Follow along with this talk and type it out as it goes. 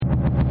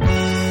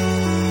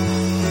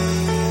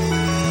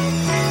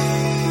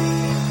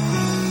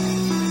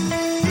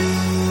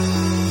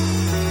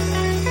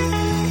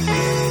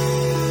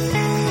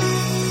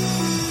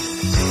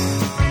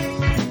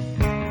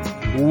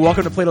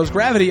Welcome to Plato's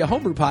Gravity, a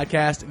homebrew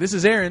podcast. This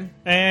is Aaron.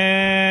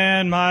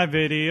 And my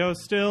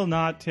video's still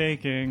not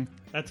taking.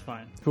 That's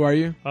fine. Who are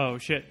you? Oh,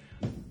 shit.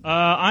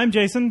 I'm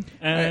Jason,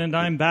 and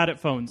I'm bad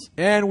at phones.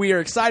 And we are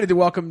excited to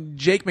welcome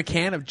Jake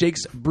McCann of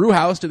Jake's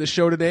Brewhouse to the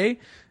show today.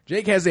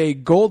 Jake has a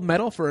gold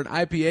medal for an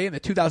IPA in the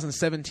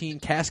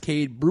 2017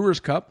 Cascade Brewers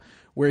Cup,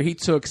 where he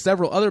took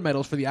several other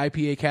medals for the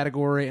IPA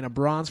category and a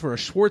bronze for a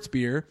Schwartz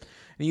beer.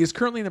 And he is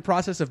currently in the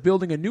process of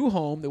building a new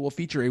home that will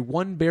feature a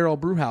one-barrel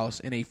brewhouse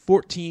in a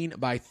 14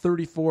 by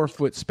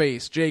 34-foot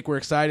space. Jake, we're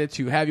excited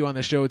to have you on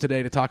the show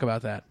today to talk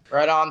about that.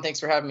 Right on. Thanks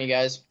for having me,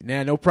 guys.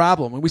 Yeah, no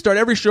problem. And we start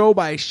every show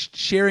by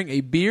sharing a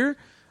beer.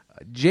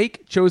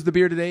 Jake chose the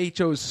beer today. He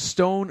chose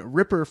Stone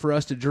Ripper for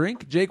us to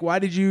drink. Jake, why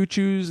did you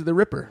choose the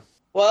Ripper?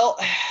 Well,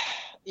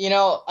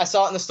 I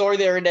saw it in the store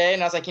the other day,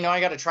 and I was like, I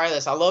got to try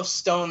this. I love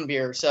Stone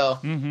beer, so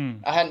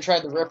I hadn't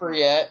tried the Ripper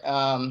yet.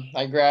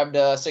 I grabbed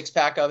a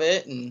six-pack of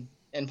it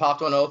and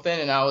popped one open,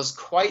 and I was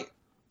quite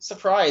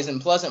surprised and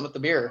pleasant with the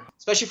beer,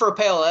 especially for a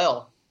pale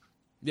ale.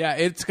 Yeah,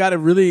 it's got a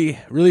really,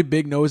 really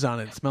big nose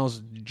on it. It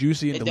smells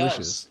juicy and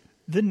delicious. Does.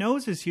 The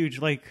nose is huge.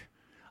 Like,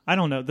 I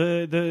don't know.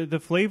 The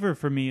flavor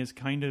for me is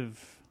kind of,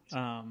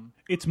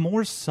 it's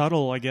more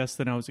subtle, I guess,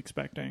 than I was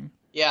expecting.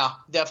 Yeah,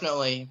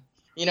 definitely.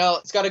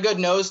 It's got a good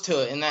nose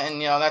to it, and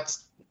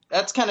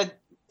that's kind of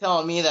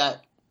telling me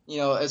that,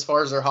 as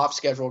far as their hop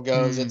schedule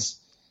goes,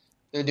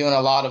 they're doing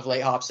a lot of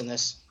late hops in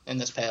this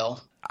pale.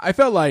 I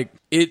felt like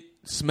it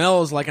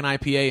smells like an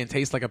IPA and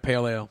tastes like a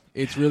pale ale.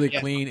 It's really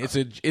clean. It's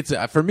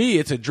a for me,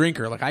 it's a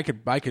drinker. Like I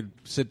could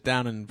sit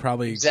down and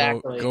probably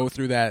go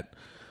through that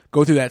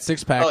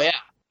 6-pack. Oh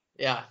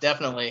yeah,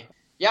 definitely.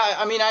 Yeah,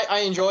 I mean,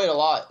 I enjoy it a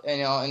lot.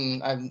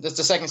 And this is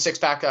the second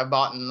 6-pack I've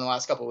bought in the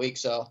last couple of weeks.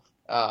 So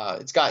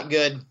it's got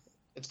good.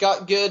 It's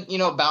got good,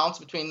 balance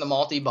between the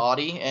malty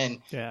body,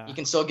 and you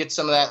can still get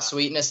some of that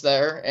sweetness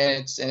there,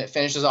 and it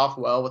finishes off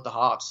well with the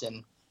hops.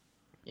 And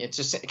it's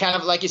just kind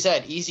of like you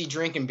said, easy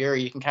drinking beer.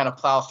 You can kind of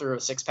plow through a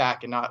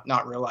 6-pack and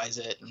not realize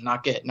it, and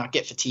not get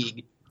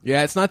fatigued.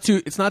 Yeah, it's not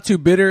too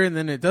bitter, and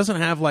then it doesn't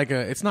have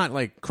it's not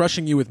like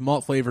crushing you with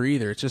malt flavor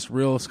either. It's just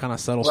real, it's kind of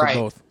subtle for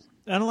both.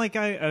 And like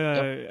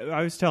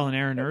I was telling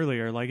Aaron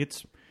earlier, like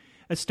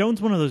a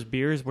Stone's one of those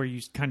beers where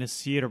you kind of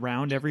see it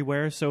around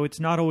everywhere, so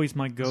it's not always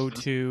my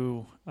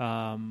go-to.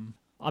 I'm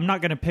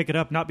not going to pick it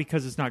up, not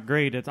because it's not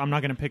great. I'm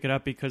not going to pick it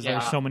up because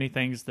there's so many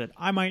things that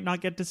I might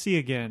not get to see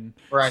again.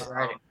 Right.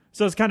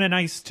 So it's kind of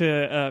nice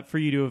to for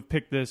you to have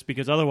picked this,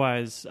 because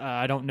otherwise,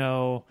 I don't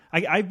know.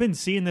 I've been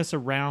seeing this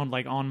around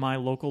like on my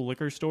local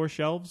liquor store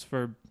shelves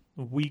for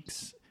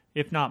weeks,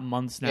 if not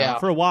months now,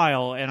 for a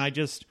while, and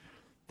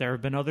there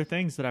have been other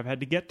things that I've had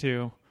to get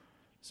to.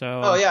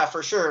 So. Oh yeah,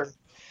 for sure.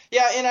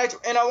 Yeah,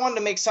 and I wanted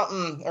to make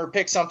something or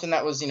pick something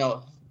that was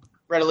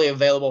readily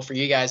available for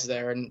you guys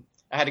there, and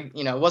I had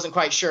to wasn't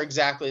quite sure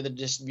exactly the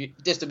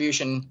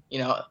distribution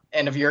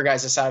end of your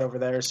guys' side over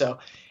there, so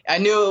I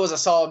knew it was a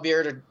solid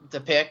beer to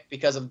pick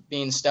because of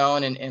being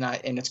Stone,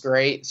 and it's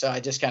great, so I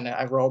just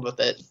I rolled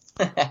with it.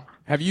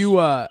 Have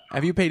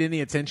you paid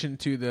any attention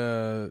to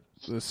the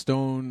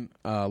Stone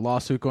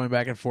lawsuit going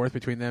back and forth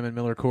between them and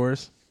Miller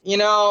Coors?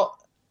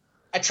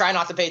 I try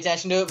not to pay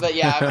attention to it, but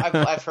yeah,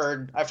 I've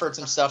heard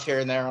some stuff here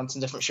and there on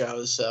some different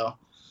shows. So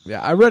yeah,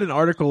 I read an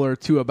article or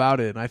two about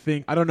it,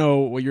 and I don't know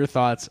what your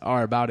thoughts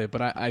are about it,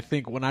 but I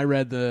think when I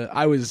read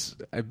I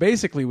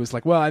basically was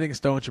like, well, I think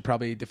Stone should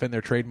probably defend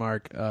their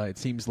trademark. It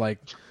seems like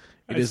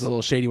it is a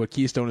little shady what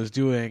Keystone is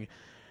doing.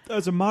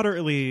 As a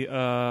moderately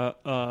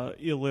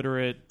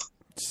illiterate,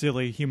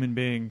 silly human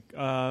being,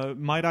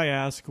 might I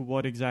ask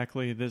what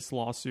exactly this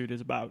lawsuit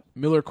is about?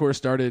 Miller Coors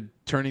started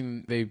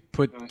they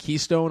put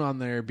Keystone on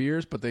their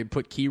beers, but they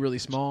put Key really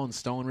small and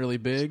Stone really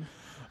big.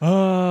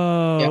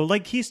 Oh,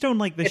 like Keystone,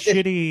 like the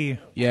shitty...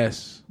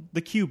 Yes. The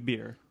cube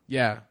beer.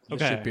 Yeah, the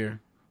shit beer.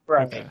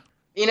 Right. Okay.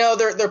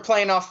 They're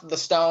playing off the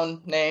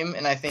Stone name,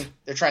 and I think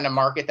they're trying to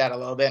market that a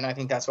little bit, and I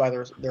think that's why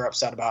they're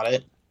upset about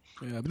it.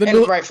 Yeah, but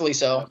and rightfully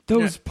so.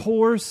 Those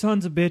poor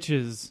sons of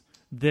bitches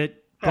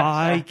that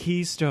buy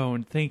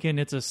Keystone thinking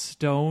it's a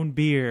Stone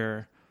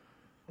beer.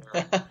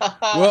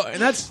 Well,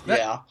 and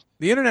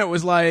the internet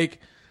was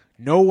like,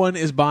 no one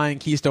is buying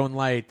Keystone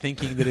Light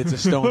thinking that it's a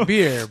Stone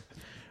beer.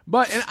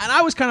 But and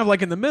I was kind of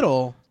like in the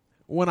middle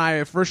when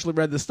I first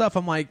read this stuff.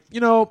 I'm like,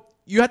 you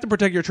have to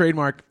protect your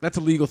trademark. That's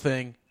a legal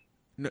thing.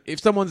 If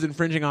someone's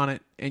infringing on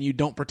it and you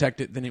don't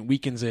protect it, then it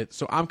weakens it.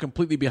 So I'm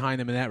completely behind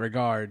them in that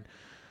regard.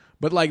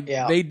 But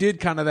they did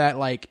kind of that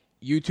like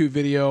YouTube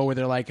video where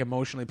they're like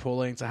emotionally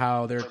pulling to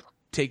how they're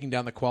taking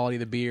down the quality of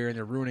the beer and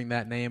they're ruining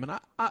that name. And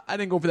I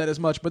didn't go for that as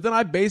much. But then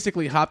I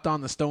basically hopped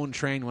on the Stone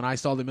train when I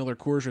saw the Miller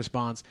Coors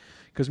response,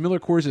 because Miller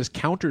Coors is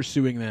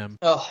countersuing them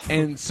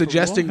and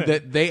suggesting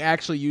that they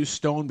actually used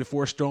Stone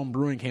before Stone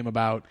Brewing came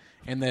about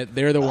and that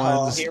they're the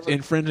ones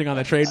infringing on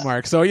the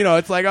trademark. So,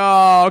 it's like,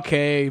 oh,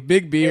 okay,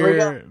 big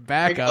beer,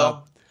 back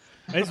up.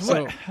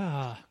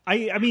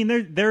 I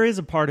mean, there is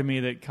a part of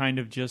me that kind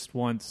of just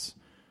wants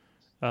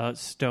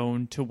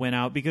Stone to win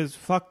out because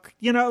fuck,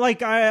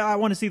 I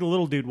want to see the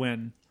little dude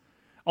win.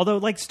 Although,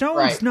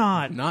 Stone's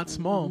not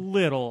small.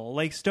 Little.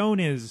 Stone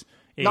is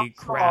a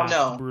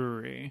craft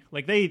brewery.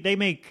 Like they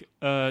make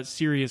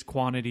serious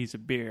quantities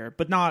of beer,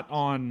 but not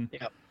on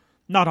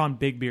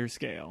big beer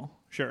scale.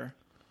 Sure.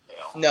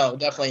 No,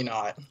 definitely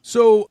not.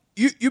 So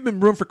you've been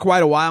brewing for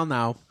quite a while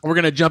now. We're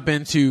going to jump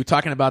into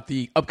talking about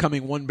the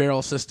upcoming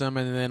 1-barrel system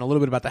and then a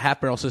little bit about the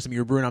half-barrel system you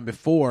were brewing on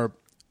before.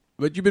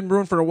 But you've been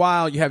brewing for a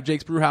while. You have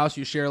Jake's Brew House.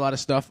 You share a lot of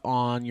stuff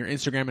on your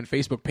Instagram and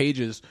Facebook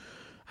pages.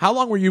 How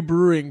long were you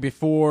brewing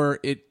before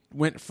it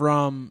went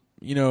from,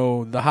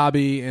 the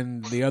hobby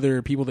and the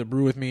other people that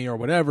brew with me or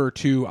whatever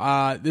to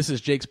this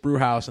is Jake's Brew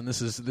House and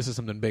this is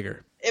something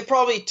bigger? It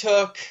probably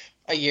took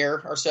a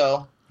year or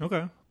so.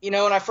 Okay. When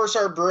I first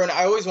started brewing,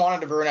 I always wanted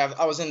to brew, and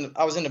I was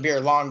into beer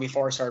long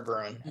before I started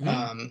brewing.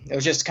 It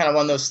was just kind of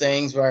one of those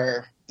things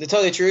where, to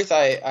tell you the truth,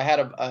 I had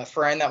a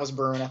friend that was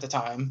brewing at the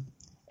time,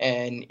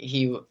 and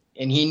he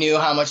knew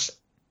how much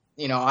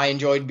I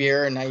enjoyed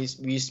beer, and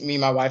me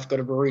and my wife go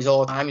to breweries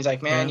all the time. He's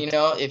like, man,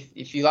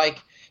 if you like,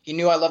 he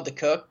knew I loved to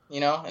cook,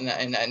 and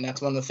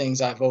that's one of the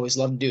things I've always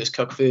loved to do is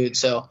cook food.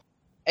 So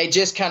it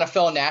just kind of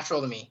fell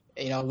natural to me.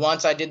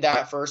 Once I did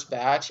that first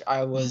batch,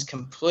 I was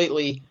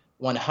completely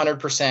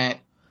 100%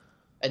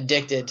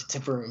 addicted to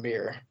brewing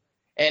beer.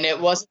 And it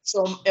wasn't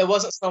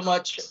so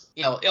much,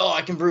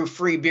 I can brew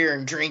free beer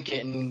and drink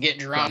it and get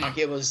drunk.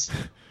 It was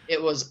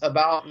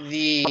about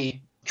the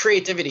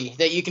creativity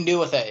that you can do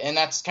with it. And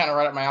that's kind of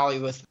right up my alley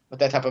with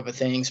that type of a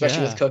thing,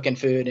 especially with cooking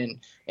food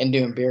and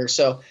doing beer.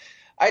 So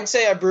I'd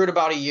say I brewed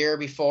about a year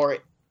before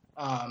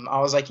I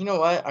was like, you know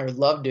what? I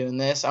love doing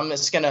this. I'm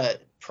just going to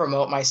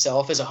promote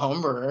myself as a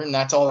home brewer. And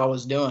that's all I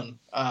was doing,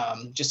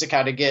 just to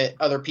kind of get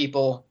other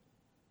people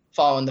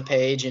following the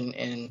page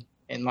and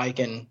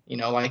liking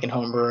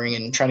home brewing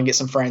and trying to get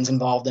some friends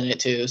involved in it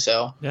too.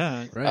 So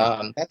yeah,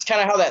 right. That's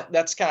kind of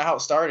how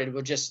it started,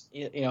 with just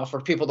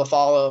for people to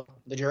follow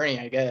the journey,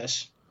 I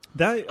guess.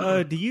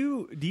 That do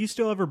you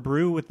still ever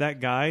brew with that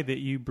guy that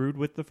you brewed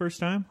with the first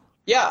time?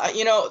 Yeah,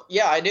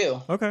 I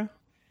do. Okay.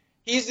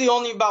 He's the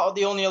only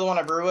other one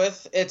I brew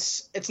with.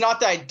 It's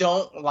not that I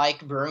don't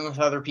like brewing with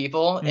other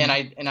people, and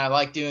I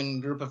like doing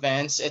group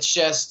events. It's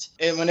just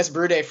when it's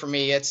brew day for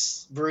me,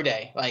 it's brew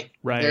day. Like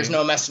there's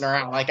no messing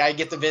around. Like I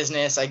get the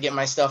business, I get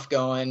my stuff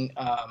going.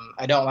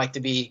 I don't like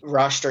to be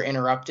rushed or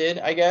interrupted,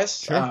 I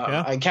guess. Sure,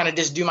 yeah. I kind of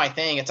just do my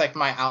thing. It's like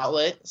my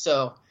outlet.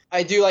 So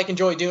I do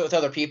enjoy doing it with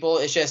other people.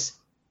 It's just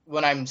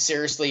when I'm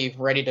seriously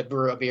ready to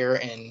brew a beer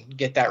and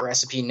get that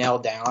recipe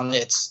nailed down,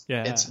 it's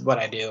what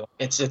I do.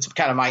 It's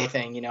kind of my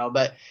thing,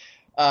 But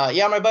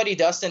my buddy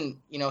Dustin,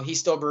 he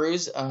still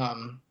brews.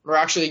 We're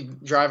actually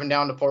driving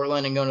down to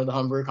Portland and going to the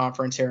homebrew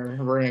conference here.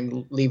 We're going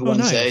to leave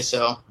Wednesday, nice.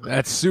 So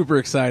that's super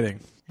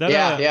exciting.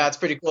 It's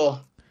pretty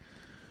cool.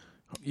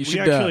 You should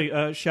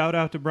actually shout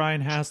out to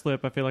Brian Haslip.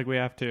 I feel like we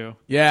have to.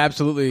 Yeah,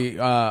 absolutely.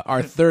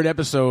 Our third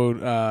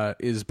episode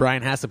is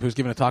Brian Haslip, who's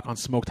giving a talk on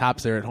smoked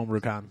hops there at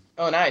HomebrewCon.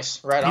 Oh,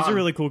 nice. Right on. He's a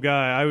really cool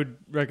guy. I would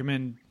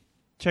recommend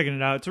checking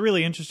it out. It's a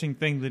really interesting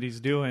thing that he's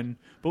doing.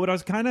 But what I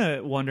was kind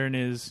of wondering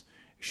is,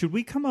 should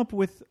we come up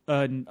with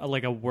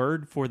a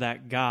word for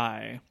that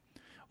guy?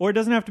 Or it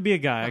doesn't have to be a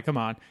guy. Come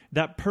on.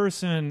 That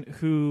person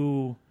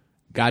who...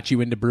 got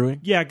you into brewing?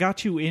 Yeah,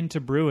 got you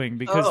into brewing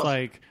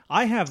because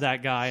I have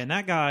that guy, and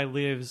that guy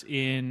lives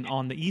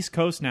on the East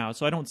Coast now,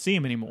 so I don't see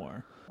him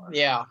anymore.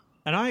 Yeah.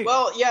 And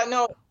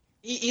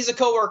he's a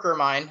coworker of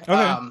mine.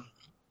 Okay.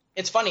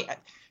 It's funny.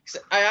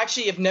 I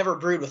actually have never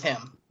brewed with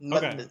him.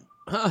 Okay.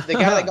 The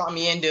guy that got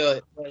me into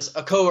it was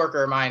a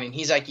coworker of mine, and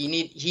he's like,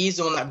 he's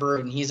the one that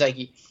brewed, and he's like,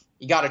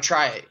 you got to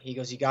try it. He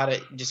goes, you got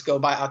to just go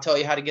by. I'll tell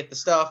you how to get the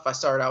stuff. I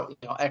started out,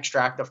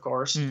 extract, of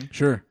course.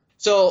 Sure.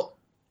 So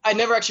I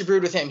never actually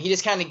brewed with him. He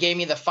just kind of gave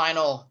me the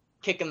final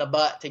kick in the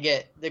butt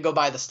to go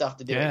buy the stuff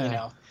to do it,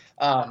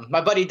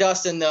 My buddy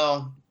Dustin,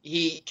 though,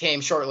 he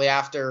came shortly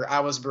after I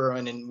was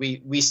brewing, and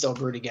we still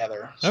brew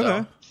together. So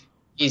okay.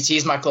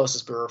 He's my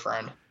closest brewer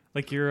friend.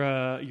 Like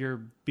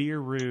your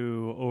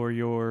beer-roo or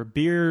your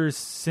beer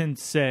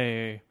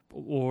sensei,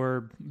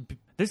 or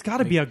there's got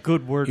to be a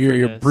good word for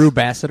your this. brew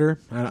ambassador.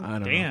 I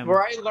don't know.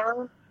 Where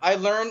I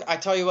learned. I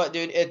tell you what,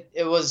 dude.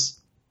 It was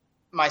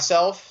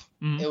myself.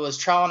 Mm-hmm. It was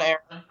trial and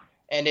error,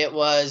 and it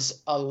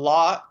was a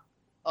lot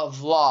of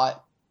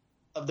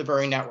the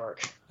Brewing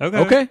Network.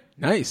 Okay.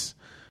 Nice.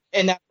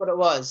 And that's what it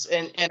was.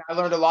 And I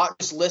learned a lot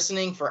just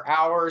listening for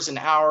hours and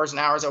hours and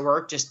hours at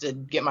work just to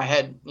get my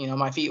head,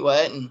 my feet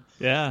wet. And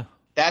yeah,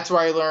 that's where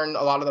I learned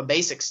a lot of the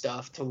basic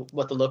stuff to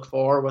what to look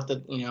for,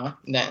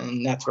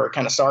 and that's where it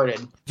kind of started.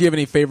 Do you have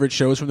any favorite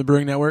shows from the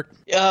Brewing Network?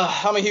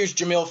 I'm a huge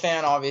Jamil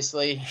fan,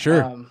 obviously.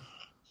 Sure.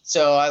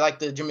 So I like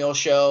the Jamil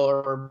Show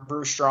or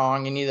Brew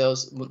Strong, any of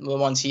those, the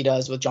ones he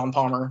does with John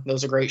Palmer.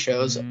 Those are great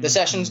shows. The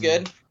Session's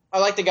good. I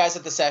like the guys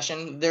at the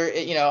Session. They're,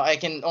 I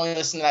can only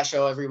listen to that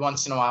show every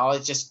once in a while.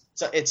 It's just,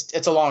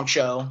 it's a long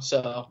show.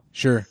 So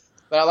sure.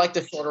 But I like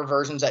the shorter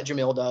versions that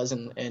Jamil does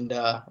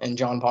and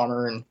John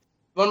Palmer. And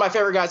one of my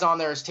favorite guys on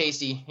there is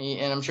Tasty.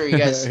 And I'm sure you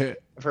guys have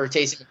heard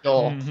Tasty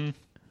McDole. Mm-hmm.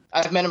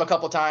 I've met him a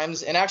couple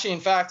times. And actually,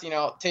 in fact,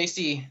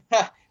 Tasty,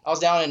 I was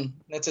down and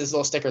that's his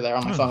little sticker there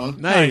on my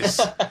phone. Nice.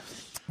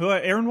 Well,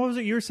 Aaron, what was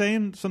it you were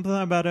saying? Something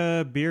about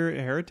a beer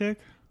heretic?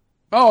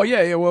 Oh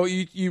yeah. Well,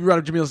 you brought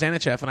up Jamil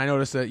Zanichev, and I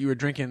noticed that you were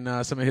drinking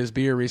some of his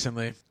beer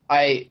recently.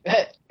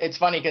 It's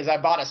funny because I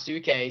bought a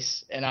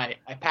suitcase and I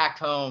packed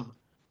home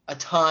a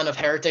ton of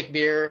Heretic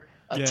beer,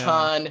 a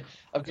ton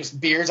of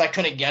just beers I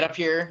couldn't get up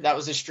here that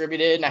was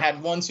distributed, and I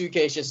had one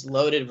suitcase just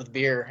loaded with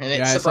beer, and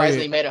it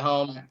surprisingly made it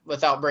home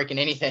without breaking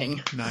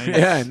anything. Nice.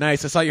 Yeah,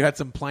 nice. I saw you had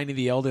some Pliny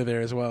the Elder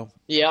there as well.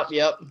 Yep.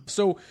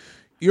 So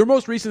your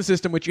most recent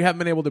system, which you haven't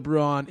been able to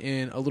brew on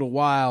in a little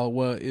while,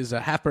 is a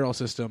half barrel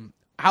system.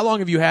 How long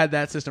have you had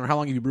that system, or how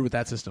long have you brewed with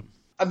that system?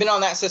 I've been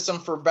on that system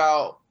for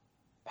about,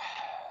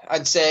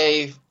 I'd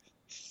say,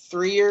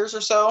 3 years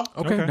or so.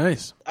 Okay,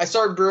 nice. I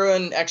started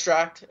brewing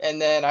extract,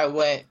 and then I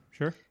went,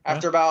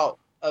 after about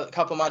a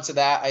couple months of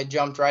that, I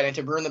jumped right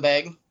into brewing the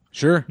bag.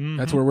 Sure,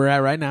 That's where we're at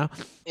right now.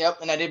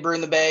 Yep, and I did brew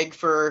in the bag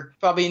for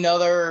probably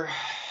another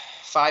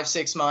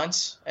 5-6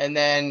 months, and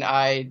then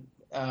I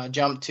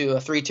jumped to a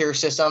 3-tier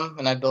system,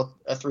 and I built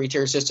a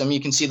 3-tier system.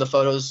 You can see the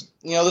photos,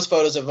 those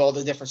photos of all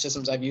the different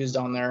systems I've used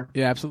on there.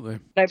 Yeah, absolutely.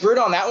 And I brewed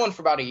on that one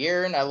for about a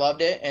year, and I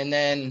loved it, and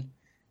then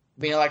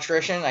being an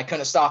electrician, I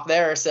couldn't stop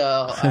there,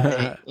 so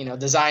I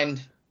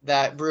designed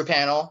that brew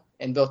panel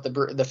and built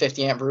the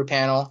 50 amp brew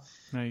panel.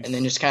 Nice. And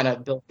then just kind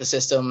of built the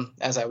system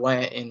as I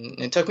went, and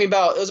it took me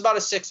about a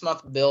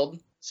 6-month build.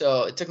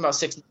 So it took me about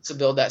 6 months to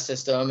build that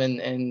system,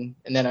 and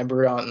then I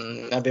brewed on,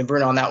 and I've been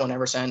brewing on that one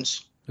ever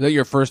since. That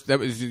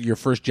was your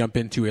first jump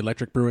into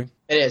electric brewing?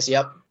 It is,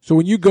 yep. So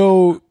when you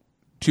go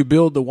to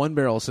build the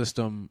 1-barrel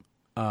system,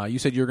 you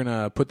said you're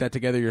gonna put that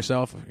together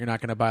yourself. You're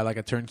not gonna buy like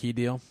a turnkey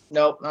deal.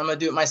 Nope, I'm gonna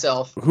do it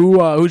myself.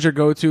 Who's your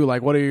go-to?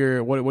 Like, what do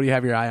you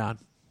have your eye on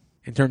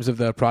in terms of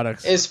the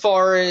products? As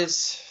far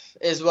as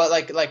what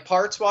like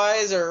parts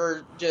wise,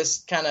 or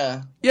just kind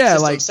of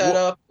like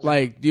setup?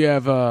 Like, do you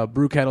have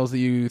brew kettles that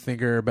you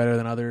think are better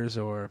than others,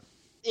 or?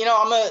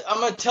 I'm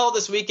gonna tell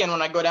this weekend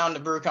when I go down to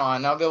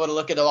BrewCon. I'll be able to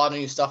look at a lot of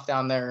new stuff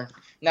down there,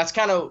 and that's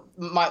kind of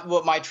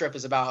what my trip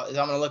is about. Is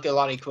I'm gonna look at a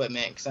lot of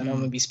equipment because I know I'm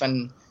gonna be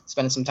spending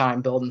some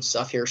time building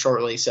stuff here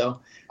shortly.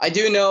 So I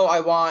do know I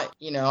want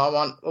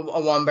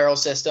a 1-barrel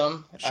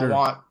system. Sure. I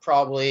want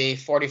probably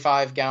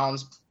 45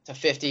 gallons to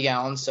 50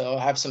 gallons, so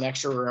I have some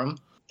extra room.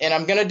 And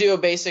I'm gonna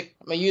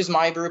use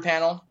my brew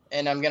panel,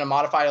 and I'm gonna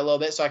modify it a little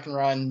bit so I can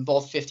run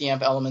both 50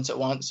 amp elements at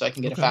once, so I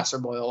can get a faster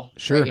boil.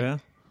 Sure. Yeah.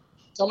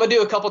 So I'm gonna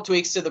do a couple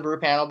tweaks to the brew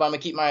panel, but I'm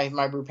gonna keep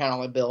my brew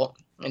panel I built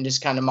and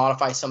just kind of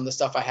modify some of the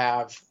stuff I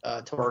have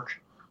to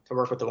work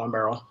with the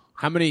 1-barrel.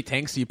 How many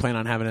tanks do you plan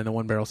on having in the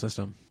 1-barrel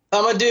system?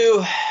 I'm gonna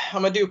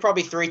do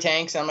probably 3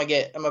 tanks. I'm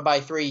gonna buy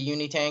 3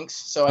 uni tanks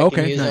so I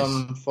can use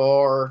them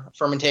for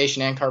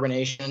fermentation and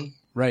carbonation.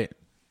 Right,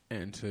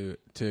 and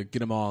to get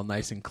them all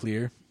nice and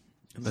clear,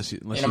 unless you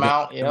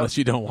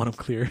don't want them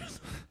clear.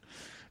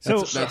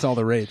 That's all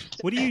the rage.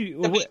 What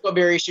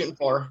beer are you shooting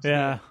for?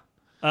 Yeah.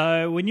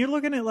 When you're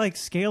looking at like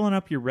scaling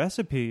up your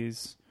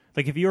recipes,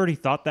 like have you already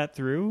thought that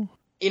through?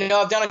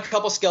 I've done a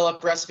couple scale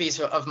up recipes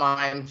of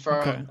mine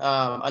from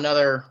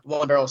another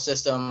 1-barrel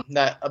system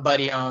that a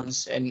buddy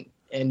owns, and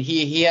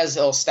he has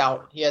a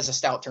stout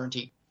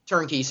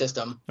turnkey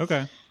system.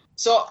 Okay.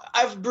 So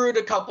I've brewed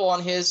a couple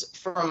on his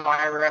from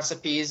my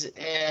recipes,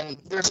 and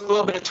there's a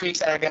little bit of tweaks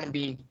that had to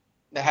be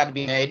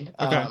made.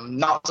 Okay.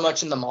 Not so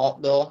much in the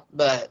malt bill,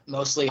 but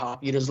mostly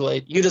hop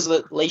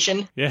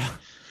utilization. Yeah.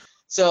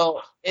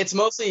 So it's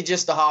mostly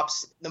just the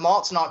hops. The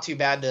malt's not too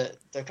bad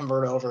to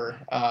convert over,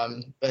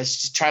 but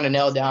it's just trying to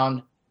nail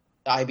down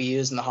the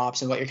IBUs and the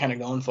hops and what you're kind of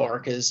going for.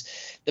 Because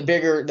the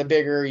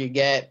bigger you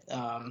get,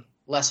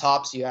 less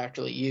hops you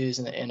actually use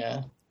in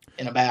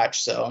a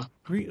batch. So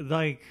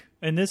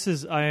and this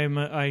is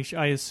I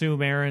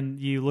assume, Aaron,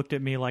 you looked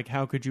at me like,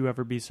 how could you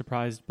ever be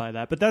surprised by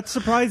that? But that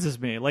surprises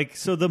me. Like,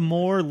 so the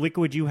more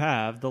liquid you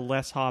have, the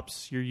less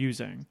hops you're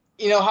using.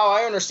 How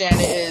I understand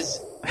it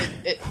is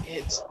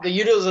it's the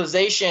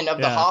utilization of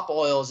the hop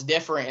oil is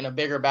different in a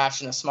bigger batch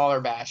than a smaller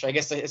batch. I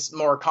guess it's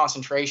more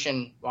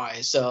concentration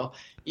wise. So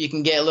you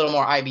can get a little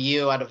more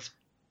IBU out of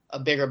a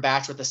bigger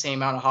batch with the same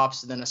amount of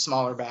hops than a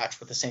smaller batch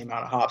with the same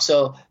amount of hops.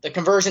 So the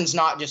conversion's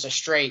not just a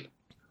straight.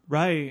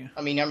 Right.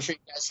 I mean, I'm sure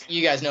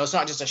you guys know it's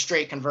not just a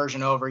straight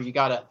conversion over. You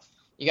gotta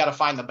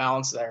find the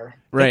balance there.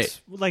 Right.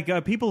 It's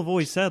like people have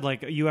always said,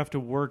 like, you have to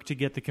work to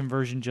get the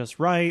conversion just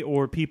right,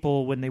 or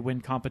people, when they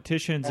win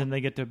competitions and they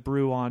get to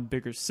brew on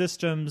bigger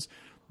systems,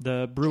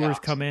 the brewers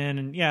come in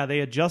and, they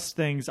adjust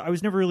things. I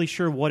was never really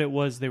sure what it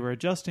was they were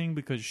adjusting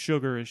because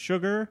sugar is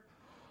sugar,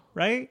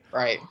 right?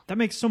 Right. That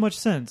makes so much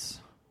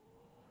sense.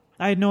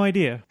 I had no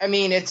idea. I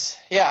mean, I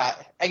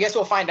guess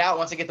we'll find out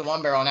once I get the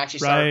 1-barrel and actually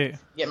start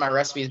getting my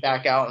recipes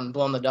back out and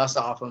blowing the dust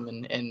off them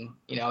and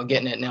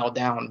getting it nailed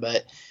down.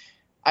 But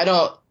I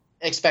don't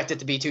expect it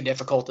to be too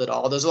difficult at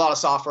all. There's a lot of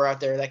software out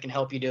there that can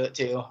help you do it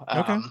too.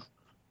 Okay.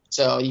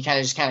 So you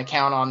kind of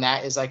count on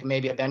that as like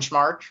maybe a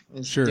benchmark,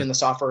 doing the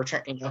software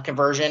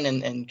conversion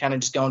and kind of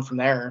just going from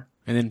there.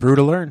 And then brew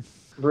to learn.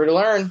 Brew to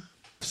learn.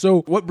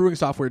 So what brewing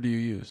software do you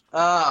use?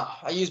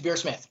 I use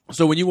Beersmith.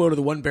 So when you go to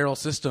the 1-barrel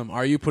system,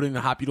 are you putting the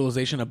hop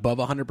utilization above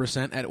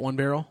 100% at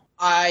 1-barrel?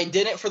 I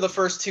didn't for the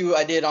first 2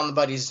 I did on the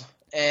buddies,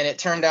 and it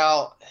turned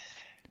out...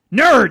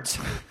 Nerds!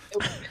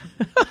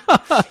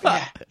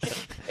 Yeah.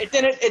 It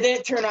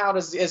didn't turn out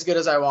as good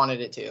as I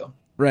wanted it to.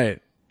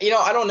 Right.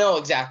 I don't know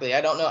exactly.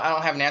 I don't know. I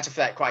don't have an answer for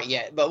that quite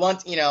yet. But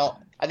once,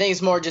 I think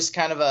it's more just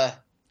kind of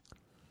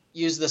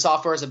use the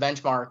software as a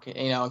benchmark,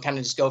 and kind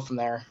of just go from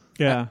there.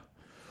 Yeah.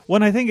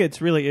 Well, I think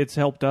it's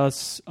helped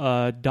us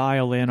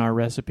dial in our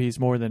recipes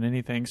more than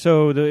anything.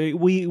 So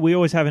we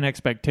always have an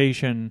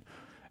expectation,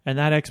 and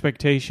that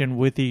expectation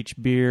with each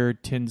beer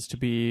tends to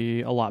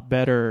be a lot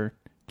better,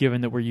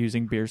 given that we're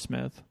using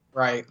Beersmith.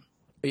 Right.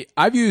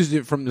 I've used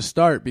it from the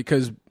start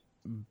because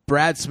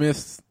Brad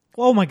Smith's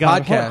oh my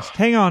God! podcast.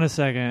 Hang on a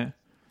second.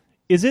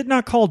 Is it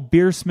not called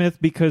Beersmith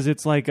because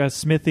it's like a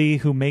smithy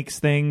who makes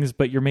things,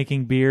 but you're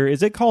making beer?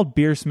 Is it called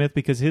Beersmith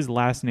because his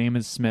last name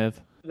is Smith?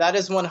 That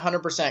is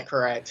 100%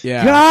 correct.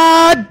 Yeah.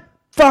 God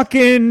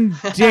fucking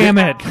damn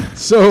it.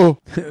 So,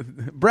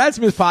 Brad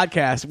Smith's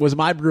podcast was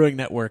my brewing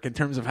network in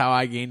terms of how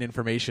I gained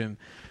information.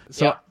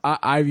 So, Yep.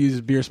 I've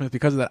used Beersmith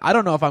because of that. I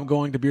don't know if I'm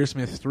going to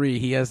Beersmith 3.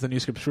 He has the new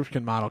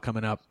subscription model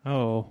coming up.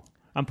 Oh,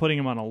 I'm putting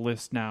him on a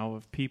list now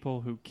of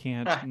people who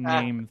can't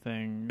name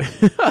things.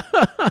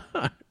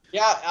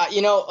 Yeah,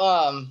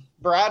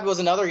 Brad was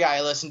another guy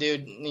I listened to,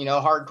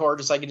 hardcore,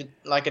 just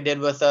like I did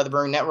with the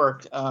Brewing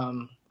Network,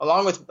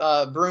 along with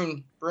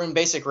Brewing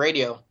Basic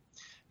Radio.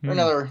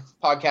 Another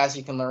podcast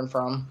you can learn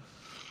from.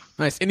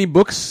 Nice. Any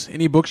books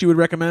you would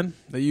recommend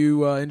that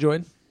you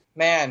enjoyed?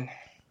 Man,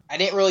 I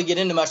didn't really get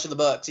into much of the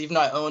books, even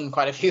though I own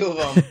quite a few of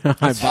them.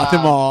 I bought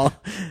them all.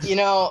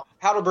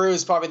 How to Brew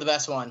is probably the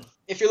best one.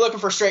 If you're looking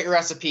for a straight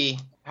recipe,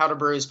 How to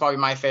Brew is probably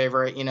my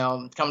favorite,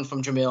 coming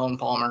from Jamil and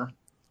Palmer.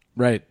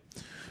 Right.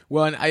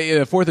 Well, and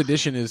the fourth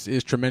edition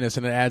is tremendous,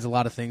 and it adds a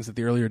lot of things that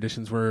the earlier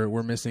editions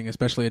were missing,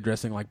 especially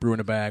addressing like brew in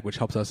a bag, which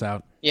helps us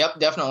out. Yep,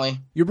 definitely.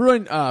 You're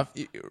brewing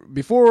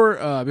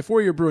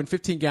before you're brewing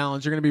 15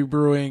 gallons. You're going to be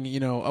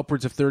brewing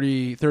upwards of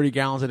 30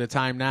 gallons at a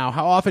time now.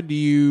 How often do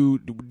you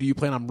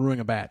plan on brewing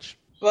a batch?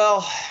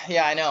 Well,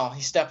 yeah, I know.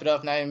 You step it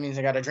up now. It means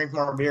I got to drink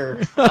more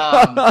beer.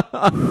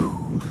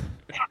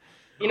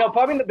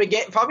 Probably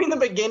in the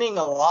beginning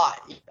a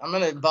lot. I'm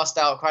gonna bust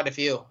out quite a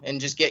few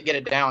and just get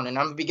it down, and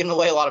I'm beginning to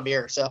weigh a lot of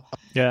beer. So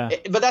yeah,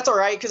 but that's all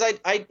right because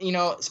I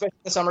especially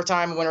in the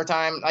summertime,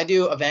 wintertime, I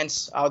do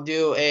events. I'll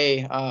do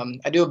I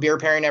do a beer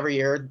pairing every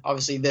year.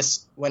 Obviously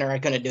this winter I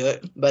couldn't do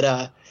it, but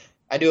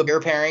I do a beer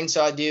pairing.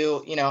 So I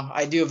do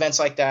events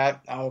like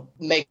that. I'll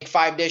make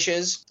 5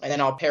 dishes and then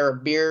I'll pair a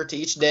beer to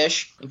each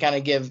dish and kind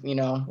of give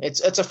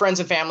it's a friends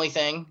and family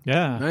thing.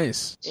 Yeah,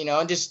 nice.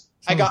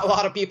 I got a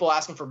lot of people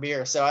asking for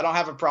beer, so I don't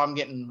have a problem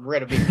getting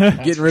rid of beer.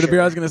 Getting rid of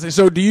beer, I was going to say.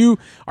 So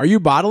are you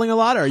bottling a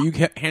lot, or are you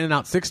handing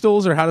out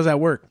sixtels, or how does that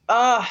work?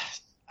 I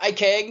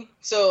keg,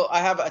 so I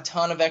have a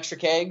ton of extra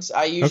kegs.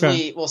 I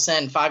usually will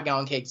send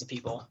 5-gallon kegs to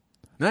people.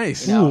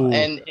 Nice.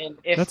 And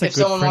if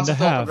someone wants to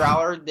fill up a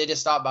growler, they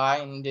just stop by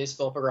and just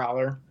fill up a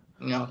growler.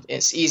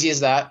 It's easy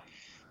as that.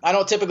 I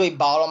don't typically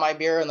bottle my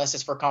beer unless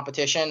it's for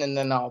competition, and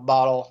then I'll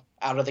bottle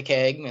out of the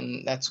keg,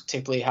 and that's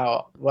typically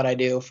what I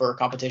do for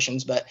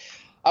competitions, but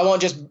I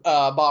won't just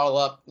bottle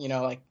up,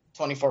 like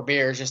 24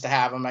 beers just to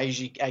have them. I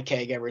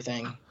keg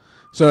everything.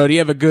 So do you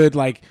have a good,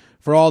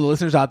 for all the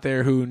listeners out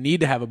there who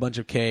need to have a bunch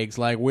of kegs,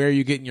 where are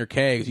you getting your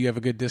kegs? Do you have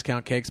a good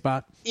discount keg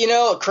spot?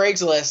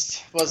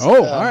 Craigslist was.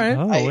 Oh, all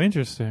right.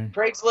 Interesting.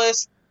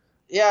 Craigslist.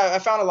 Yeah, I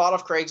found a lot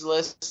of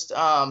Craigslist.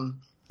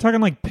 Talking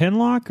like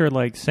Pinlock or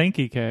like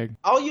Sankey keg?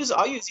 I'll use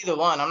either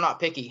one. I'm not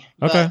picky.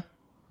 Okay.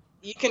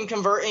 You can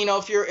convert,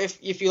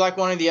 if you like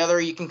one or the other,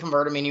 you can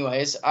convert them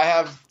anyways. I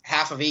have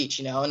half of each,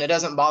 and it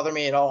doesn't bother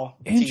me at all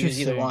to use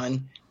either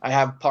one. I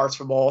have parts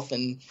for both,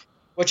 and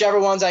whichever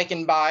ones I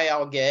can buy,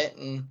 I'll get,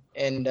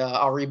 and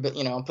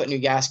I'll put new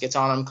gaskets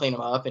on them, clean them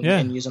up,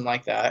 and use them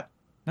like that.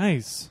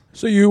 Nice.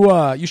 So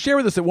you share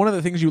with us that one of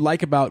the things you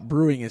like about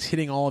brewing is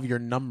hitting all of your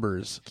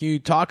numbers. Can you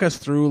talk us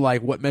through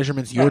what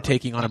measurements you're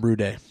taking on a brew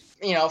day?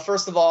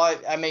 First of all,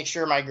 I make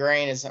sure my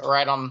grain is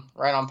right on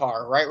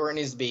par, right where it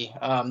needs to be,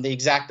 the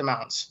exact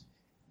amounts.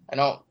 I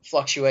don't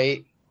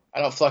fluctuate.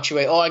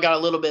 Oh, I got a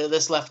little bit of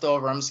this left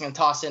over. I'm just going to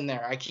toss in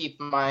there. I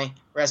keep my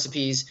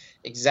recipes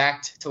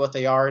exact to what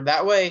they are.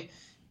 That way,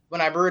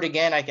 when I brew it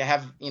again, I can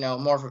have,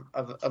 more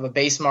of a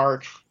base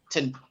mark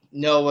to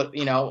know what,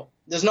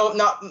 there's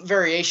not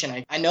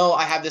variation. I know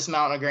I have this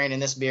amount of grain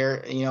in this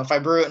beer. If I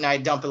brew it and I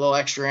dump a little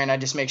extra in, I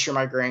just make sure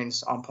my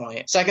grain's on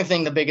point. Second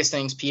thing, the biggest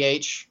thing is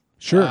pH.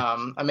 Sure.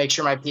 I make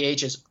sure my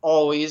pH is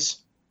always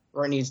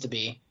where it needs to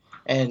be.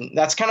 And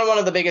that's kind of one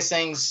of the biggest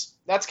things.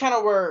 That's kind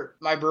of where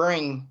my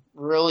brewing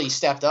really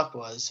stepped up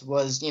was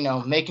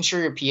making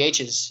sure your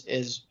pH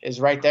is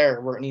right there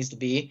where it needs to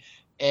be.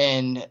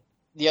 And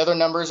the other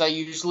numbers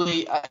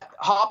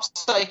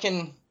hops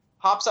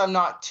I'm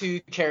not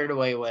too carried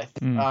away with.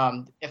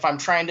 If I'm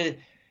trying to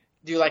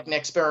do an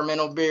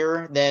experimental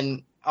beer,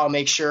 then I'll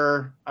make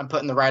sure I'm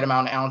putting the right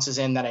amount of ounces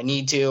in that I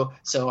need to,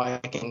 so I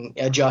can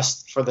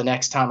adjust for the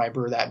next time I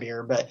brew that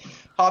beer. But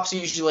hops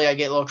usually I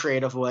get a little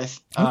creative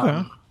with.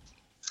 Okay.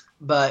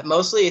 But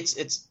mostly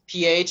it's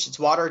pH, it's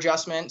water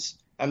adjustments.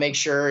 I make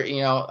sure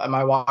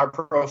my water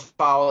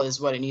profile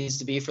is what it needs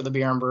to be for the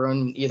beer I'm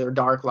brewing, either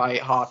dark,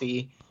 light,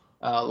 hoppy.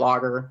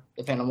 lager,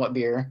 depending on what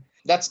beer.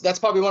 That's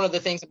probably one of the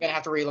things I'm gonna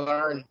have to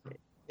relearn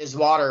is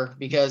water,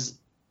 because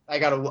I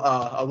got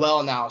a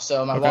well now,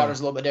 so my water's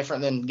a little bit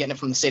different than getting it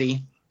from the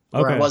city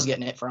where I was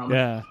getting it from.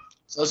 Yeah.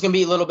 So it's gonna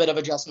be a little bit of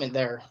adjustment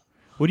there.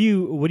 What are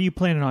you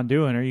planning on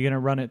doing? Are you gonna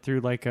run it through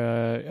like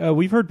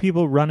we've heard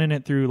people running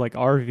it through like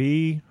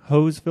RV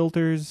hose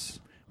filters.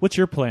 What's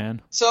your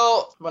plan?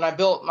 So when I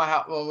built my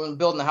house, when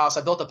building the house,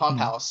 I built a pump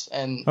house,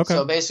 and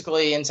so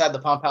basically inside the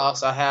pump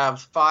house, I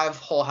have 5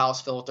 whole house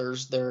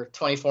filters. They're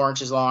 24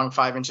 inches long,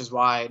 5 inches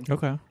wide.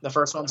 Okay. The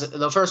first one's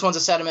a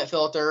sediment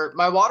filter.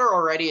 My water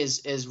already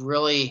is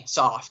really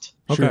soft.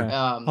 Okay.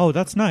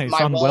 That's nice.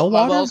 On well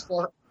water.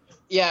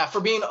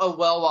 For being a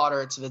well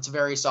water, it's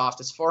very soft.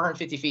 It's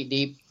 450 feet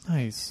deep.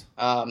 Nice.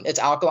 It's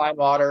alkaline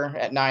water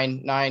at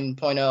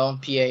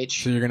 9.0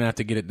 pH. So you're gonna have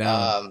to get it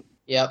down.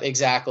 Yep,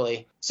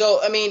 exactly.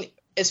 So, I mean,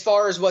 as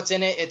far as what's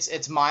in it,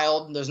 it's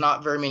mild. There's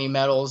not very many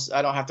metals.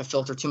 I don't have to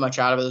filter too much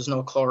out of it. There's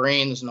no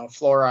chlorine. There's no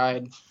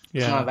fluoride.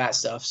 None of that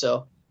stuff.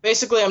 So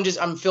basically,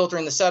 I'm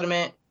filtering the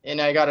sediment,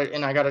 and I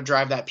gotta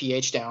drive that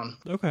pH down.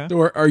 Okay. So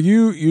are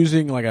you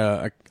using like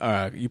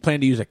you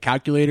plan to use a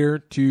calculator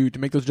to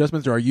make those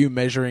adjustments, or are you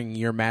measuring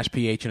your mash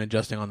pH and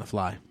adjusting on the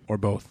fly, or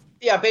both?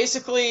 Yeah,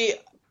 basically,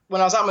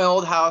 when I was at my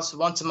old house,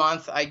 once a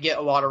month I'd get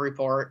a water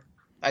report.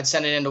 I'd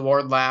send it into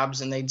Ward Labs,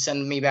 and they'd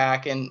send me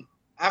back. And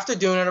after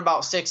doing it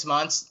about 6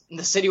 months,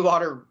 the city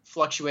water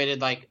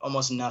fluctuated like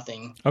almost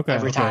nothing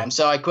every time.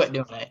 So I quit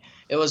doing it.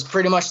 It was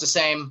pretty much the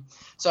same.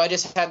 So I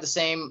just had the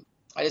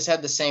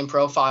same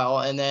profile.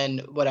 And then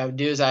what I would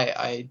do is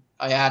I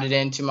add it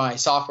into my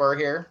software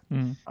here.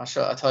 I'll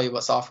tell you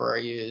what software I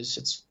use.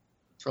 It's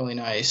really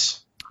nice.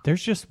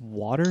 There's just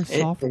water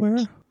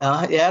software?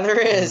 Yeah,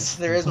 there is.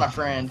 There is, my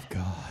friend.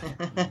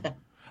 God.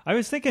 I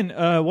was thinking,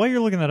 while you're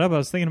looking that up, I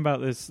was thinking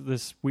about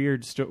this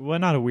weird story. Well,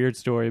 not a weird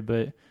story,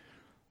 but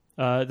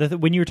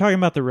when you were talking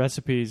about the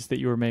recipes that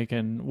you were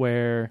making,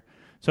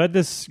 so I had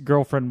this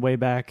girlfriend way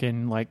back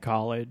in like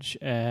college,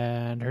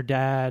 and her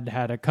dad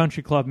had a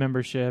country club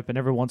membership, and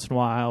every once in a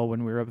while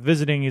when we were up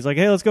visiting, he's like,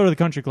 hey, let's go to the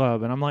country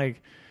club. And I'm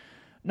like,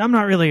 I'm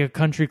not really a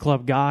country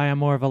club guy. I'm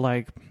more of a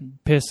like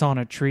piss on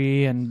a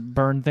tree and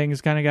burn things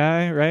kind of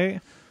guy,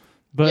 right?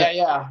 But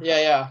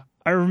yeah.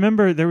 I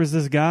remember there was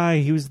this guy,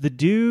 he was the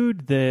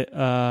dude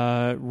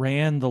that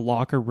ran the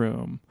locker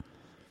room.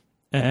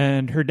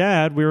 And her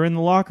dad, we were in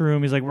the locker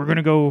room, he's like, we're going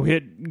to go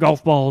hit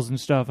golf balls and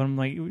stuff. And I'm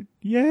like,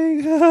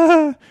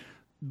 yay.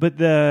 But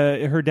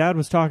her dad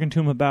was talking to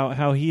him about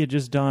how he had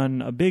just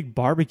done a big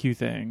barbecue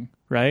thing,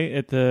 right,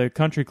 at the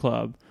country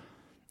club.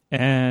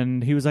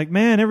 And he was like,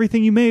 man,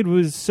 everything you made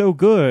was so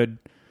good.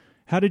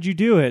 How did you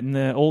do it? And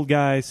the old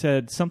guy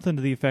said something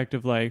to the effect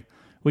of like,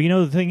 well, you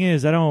know, the thing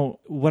is,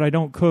 what I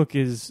don't cook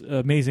is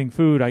amazing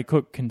food. I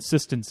cook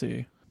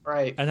consistency.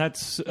 Right. And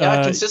that's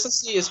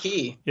consistency is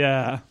key.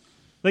 Yeah.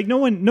 Like no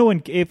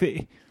one if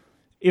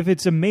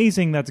it's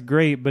amazing, that's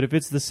great, but if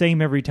it's the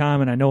same every time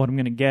and I know what I'm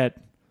going to get,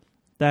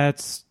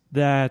 that's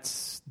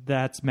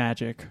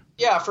magic.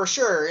 Yeah, for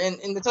sure. And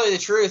to tell you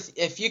the truth,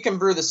 if you can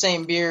brew the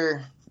same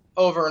beer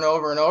over and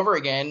over and over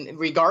again,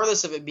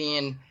 regardless of it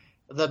being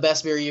the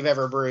best beer you've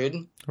ever brewed,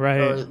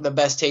 right, or the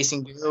best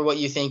tasting beer, or what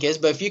you think is.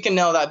 But if you can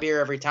nail that beer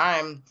every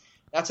time,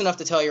 that's enough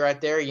to tell you right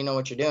there you know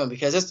what you're doing,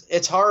 because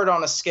it's hard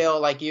on a scale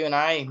like you and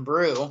I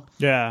brew.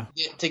 Yeah.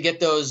 To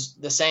get those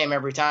the same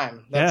every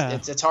time.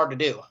 It's hard to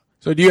do.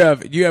 So do you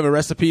have a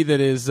recipe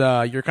that is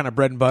your kind of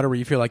bread and butter where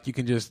you feel like you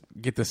can just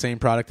get the same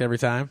product every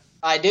time?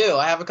 I do.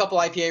 I have a couple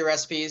IPA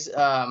recipes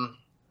that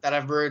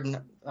I've brewed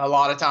a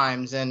lot of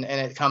times, and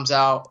it comes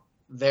out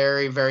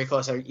very, very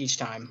close each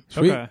time.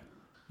 Sweet. Okay.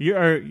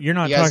 You're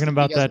not talking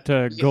about that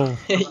goal.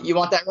 You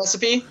want that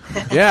recipe?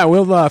 Yeah,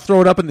 we'll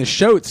throw it up in the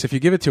shows if you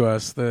give it to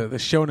us, the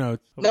show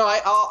notes. No,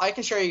 I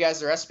can show you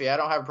guys the recipe. I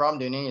don't have a problem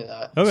doing any of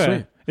that. Okay.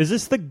 Sweet.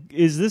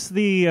 Is this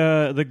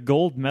the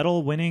gold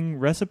medal winning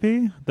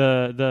recipe?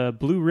 The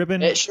blue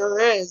ribbon? It sure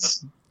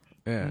is.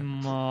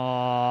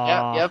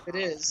 Yeah. Yep, it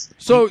is.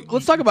 So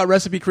let's talk about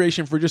recipe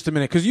creation for just a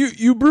minute, because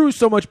you brew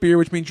so much beer,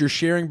 which means you're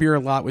sharing beer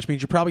a lot, which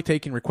means you're probably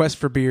taking requests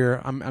for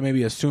beer. I may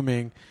be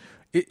assuming.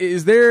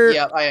 Is there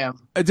I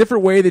am. a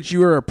different way that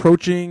you are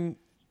approaching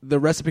the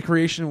recipe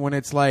creation when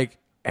it's like,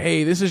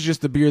 hey, this is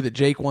just the beer that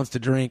Jake wants to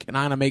drink, and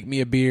I'm going to make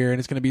me a beer, and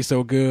it's going to be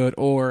so good,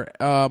 or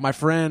my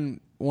friend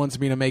wants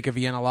me to make a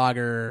Vienna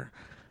lager,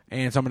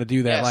 and so I'm going to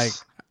do that.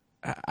 Yes.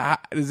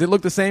 Like, does it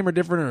look the same or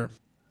different? Or?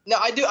 No,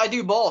 I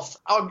do both.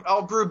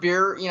 I'll brew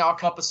beer. I'll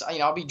come up with,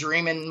 I'll be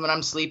dreaming when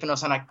I'm sleeping,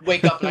 and I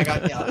wake up and I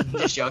got,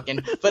 just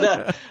joking.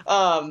 But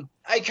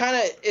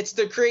it's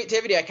the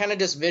creativity. I kind of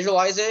just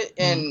visualize it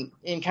and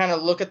kind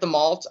of look at the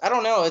malt. I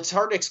don't know. It's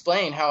hard to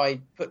explain how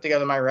I put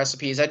together my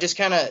recipes. I just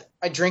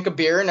I drink a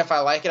beer, and if I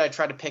like it, I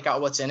try to pick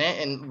out what's in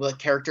it and what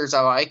characters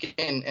I like,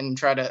 and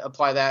try to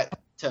apply that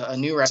to a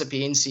new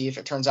recipe and see if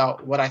it turns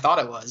out what I thought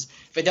it was.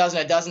 If it doesn't,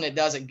 it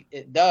doesn't.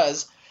 It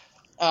does.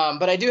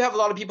 But I do have a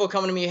lot of people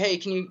coming to me, hey,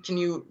 can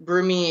you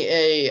brew me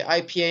a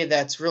IPA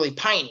that's really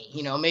piney?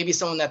 Maybe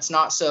someone that's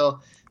not so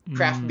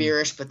craft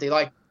beerish, but they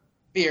like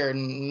beer,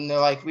 and they're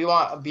like, we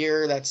want a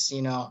beer that's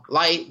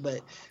light,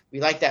 but we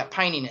like that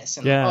pininess.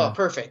 And oh,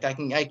 perfect. I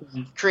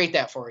can create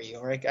that for you,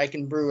 or I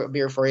can brew a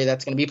beer for you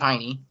that's going to be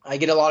piney. I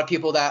get a lot of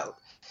people that,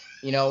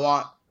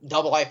 want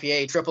double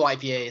IPA, triple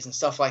IPAs and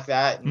stuff like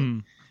that.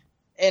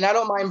 And I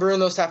don't mind brewing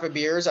those type of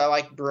beers. I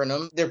like brewing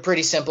them. They're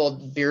pretty simple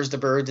beers to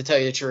brew, to tell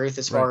you the truth,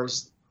 as far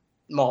as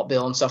malt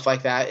bill and stuff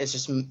like that. It's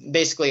just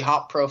basically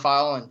hop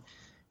profile,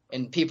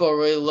 and people are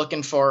really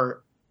looking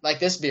for, like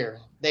this beer.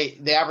 They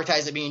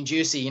advertise it being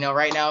juicy.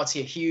 Right now it's a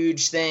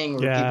huge thing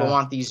where people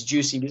want these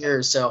juicy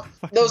beers. So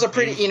those are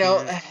pretty,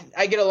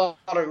 I get a lot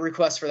of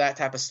requests for that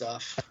type of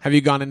stuff. Have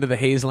you gone into the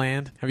haze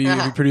land? Have you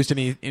produced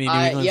any New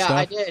England stuff? Yeah,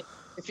 I did.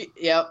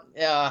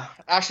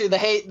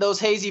 Actually, those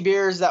hazy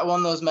beers that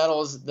won those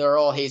medals, they're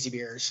all hazy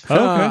beers.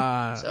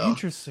 Okay, so,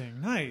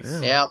 interesting,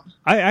 nice. Yeah,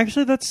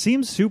 that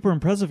seems super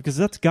impressive, because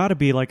that's got to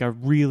be like a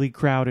really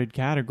crowded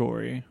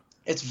category.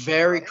 It's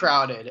very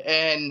crowded,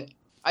 and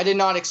I did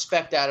not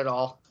expect that at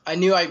all. I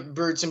knew I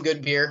brewed some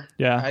good beer.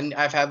 Yeah,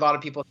 I've had a lot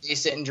of people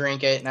taste it and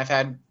drink it, and I've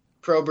had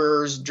pro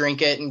brewers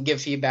drink it and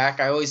give feedback.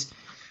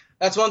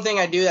 That's one thing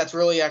I do that's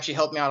really actually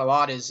helped me out a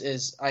lot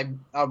is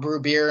I'll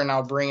brew beer and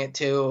I'll bring it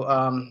to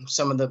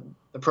some of the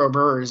pro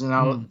brewers, and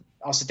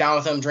I'll sit down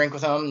with them, drink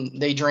with them.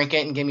 They drink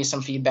it and give me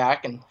some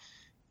feedback, and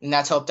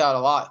that's helped out a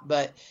lot.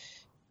 But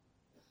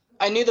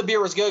I knew the beer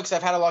was good because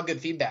I've had a lot of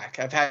good feedback.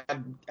 I've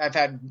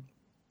had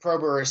pro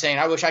brewers saying,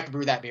 "I wish I could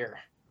brew that beer."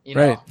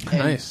 Right,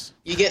 nice.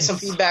 You get some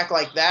feedback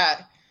like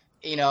that,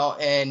 and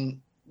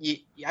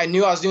I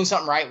knew I was doing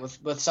something right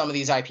with some of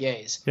these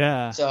IPAs.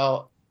 Yeah.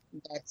 So.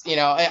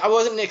 I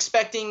wasn't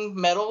expecting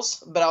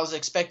medals, but I was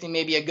expecting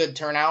maybe a good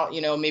turnout,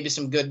 maybe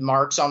some good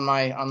marks on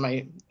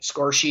my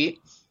score sheet.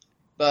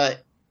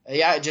 But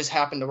yeah, it just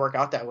happened to work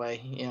out that way,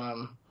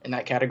 in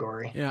that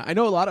category. Yeah, I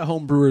know a lot of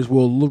home brewers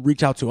will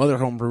reach out to other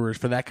home brewers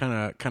for that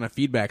kind of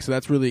feedback. So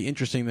that's really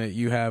interesting that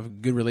you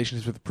have good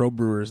relationships with pro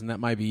brewers, and that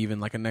might be even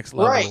like a next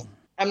level. Right.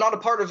 I'm not a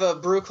part of a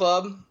brew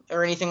club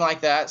or anything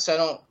like that, so I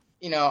don't.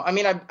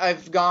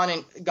 I've gone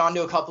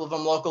to a couple of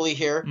them locally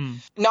here,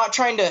 not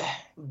trying to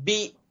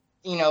beat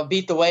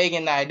the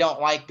wagon that I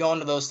don't like going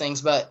to those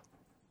things, but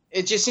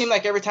it just seemed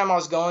like every time I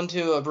was going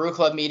to a brew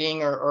club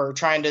meeting or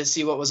trying to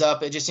see what was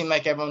up, it just seemed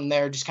like everyone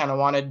there just kind of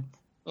wanted,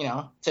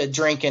 to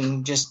drink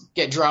and just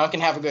get drunk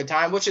and have a good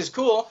time, which is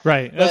cool.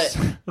 Right. But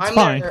that's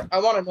fine. There, I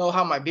want to know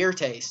how my beer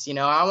tastes.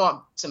 I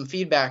want some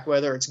feedback,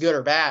 whether it's good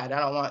or bad. I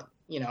don't want,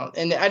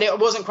 and I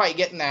wasn't quite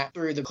getting that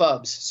through the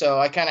clubs. So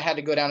I kind of had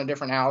to go down a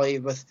different alley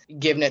with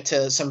giving it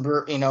to some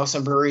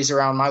breweries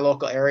around my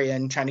local area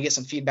and trying to get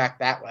some feedback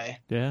that way.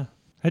 Yeah.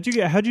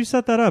 How'd you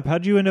set that up?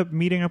 How'd you end up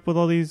meeting up with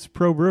all these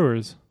pro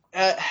brewers?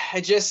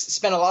 I just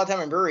spent a lot of time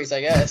in breweries,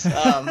 I guess.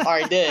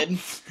 I did.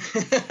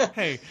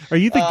 Hey, are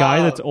you the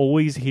guy that's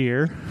always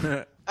here?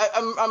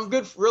 I'm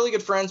really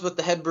good friends with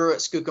the head brewer at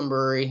Skookum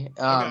Brewery.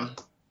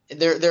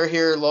 They're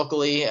here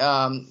locally.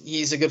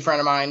 He's a good friend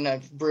of mine.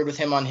 I've brewed with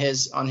him on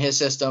his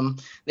system.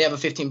 They have a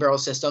 15-barrel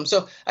system,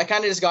 so I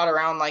kind of just got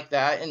around like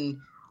that.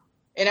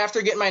 And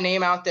after getting my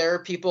name out there,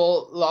 a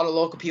lot of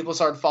local people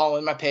started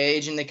following my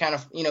page, and they kind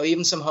of,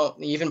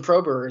 even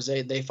pro brewers,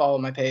 they follow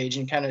my page,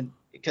 and kind of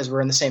because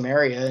we're in the same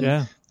area.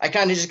 And I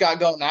kind of just got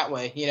going that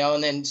way,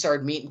 and then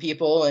started meeting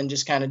people and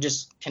just kind of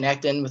just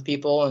connecting with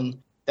people.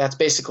 And that's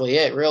basically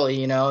it,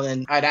 really,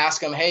 And I'd ask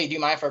them, hey, do you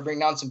mind if I bring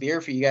down some beer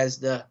for you guys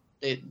to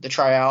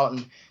try out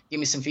and give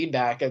me some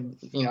feedback? I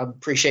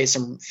appreciate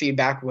some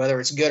feedback, whether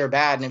it's good or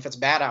bad. And if it's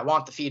bad, I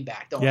want the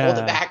feedback. Don't hold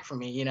it back from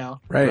me,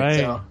 Right.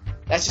 So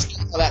that's just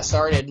how that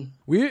started.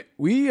 We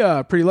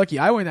pretty lucky.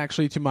 I went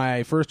actually to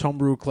my first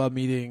homebrew club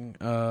meeting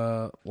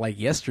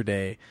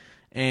yesterday,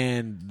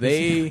 and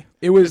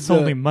it's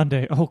only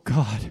Monday. Oh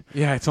God.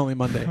 Yeah, it's only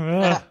Monday.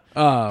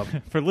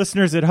 For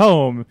listeners at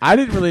home, I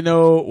didn't really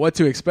know what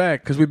to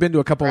expect because we've been to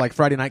a couple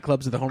Friday night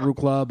clubs at the homebrew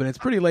club, and it's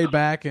pretty laid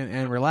back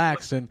and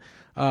relaxed. And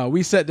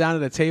we sat down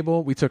at a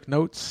table. We took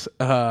notes.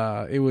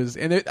 I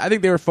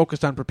think they were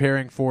focused on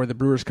preparing for the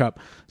Brewers Cup.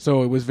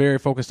 So it was very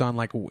focused on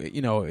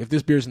if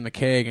this beer's in the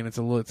keg and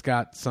it's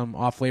got some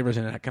off flavors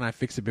in it, can I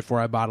fix it before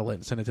I bottle it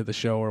and send it to the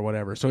show or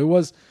whatever? So it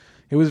was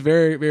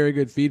very, very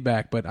good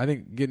feedback. But I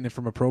think getting it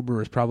from a pro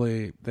brewer is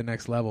probably the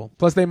next level.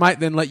 Plus, they might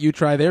then let you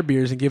try their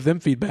beers and give them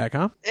feedback,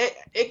 huh?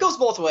 It goes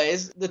both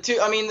ways. The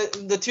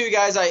two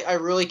guys I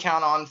really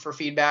count on for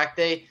feedback.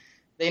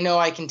 They know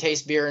I can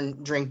taste beer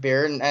and drink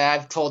beer, and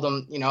I've told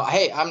them,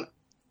 hey,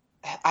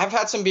 I've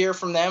had some beer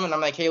from them, and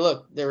I'm like, hey,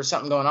 look, there was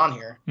something going on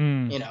here,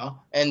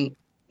 and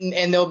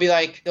they'll be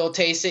like, they'll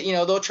taste it,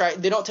 they'll try.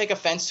 They don't take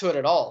offense to it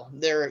at all.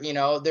 They're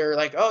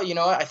like, oh, you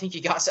know what? I think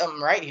you got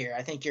something right here.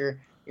 I think you're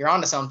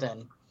onto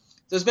something.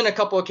 There's been a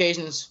couple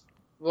occasions,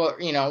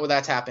 where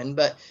that's happened,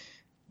 but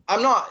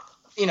I'm not,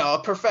 a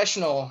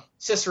professional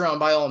cicerone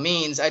by all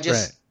means. I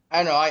just,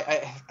 I don't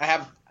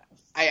know.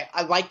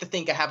 I like to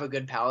think I have a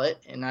good palate,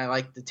 and I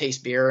like to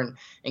taste beer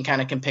and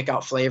kind of can pick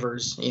out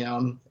flavors, in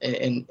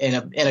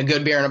a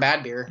good beer and a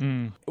bad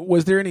beer.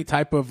 Was there any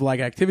type of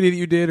activity that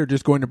you did, or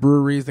just going to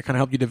breweries that kind of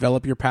helped you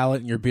develop your palate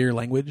and your beer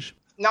language?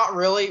 Not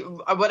really.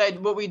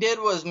 What we did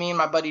was, me and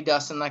my buddy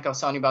Dustin, like I was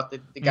telling you about, the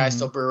guy I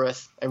still brew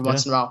with every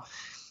once in a while.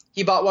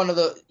 he bought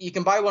you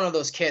can buy one of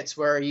those kits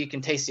where you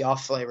can taste the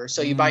off flavors.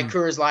 So you buy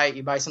Coors Light,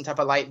 you buy some type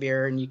of light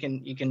beer, and you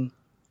can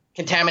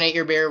contaminate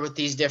your beer with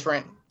these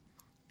different,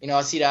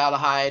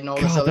 acetaldehyde and all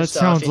this other that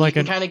stuff. Sounds and like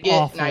you can kind of get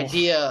awful. an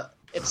idea.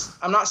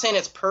 I'm not saying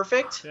it's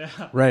perfect,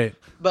 right?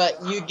 But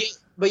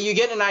you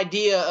get an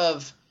idea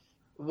of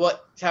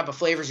what type of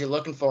flavors you're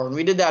looking for, and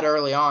we did that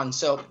early on.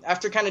 So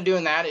after kind of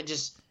doing that,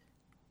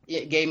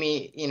 it gave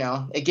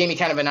me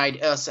kind of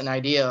an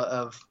idea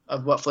of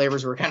what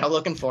flavors we're kind of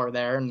looking for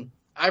there. And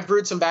I've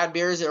brewed some bad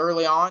beers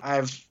early on.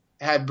 I've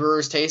had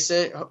brewers taste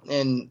it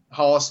and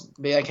Hollis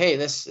be like, "Hey,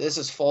 this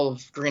is full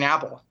of green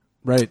apple."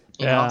 Right.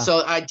 You know?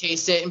 So I'd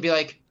taste it and be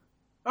like,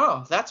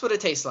 "Oh, that's what it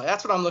tastes like.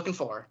 That's what I'm looking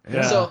for."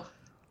 Yeah. So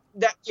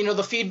that,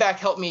 the feedback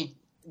helped me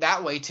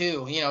that way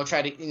too.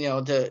 Try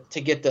to,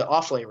 to get the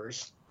off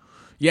flavors.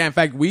 Yeah, in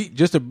fact,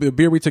 the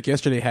beer we took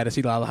yesterday had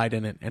acetaldehyde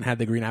in it and had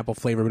the green apple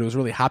flavor, but it was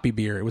really hoppy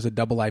beer. It was a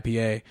double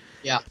IPA.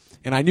 Yeah.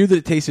 And I knew that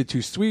it tasted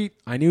too sweet.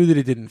 I knew that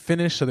it didn't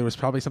finish, so there was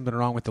probably something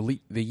wrong with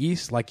the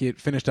yeast. Like, it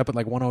finished up at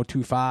like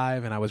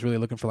 102.5, and I was really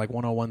looking for like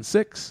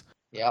 101.6.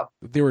 Yeah.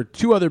 There were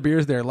two other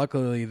beers there,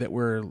 luckily, that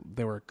were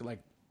like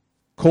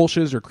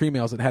Kolsch's or cream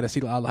ales that had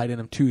acetaldehyde in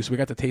them too, so we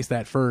got to taste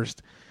that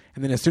first.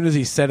 And then as soon as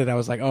he said it, I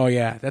was like, "Oh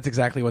yeah, that's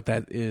exactly what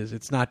that is.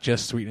 It's not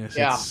just sweetness;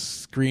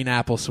 it's green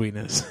apple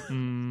sweetness."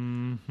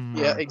 Mm-hmm.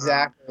 Yeah,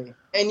 exactly.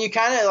 And you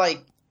kind of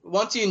like,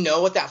 once you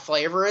know what that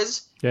flavor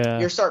is,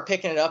 you start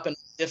picking it up in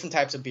different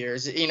types of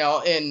beers,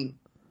 and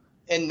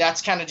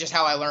that's kind of just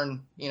how I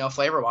learned,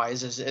 flavor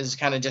wise, is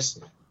kind of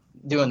just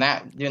doing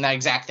that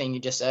exact thing you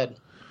just said.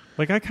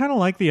 Like, I kind of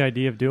like the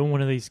idea of doing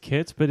one of these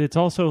kits, but it's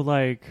also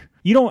like,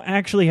 you don't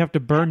actually have to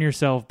burn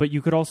yourself, but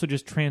you could also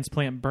just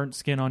transplant burnt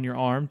skin on your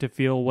arm to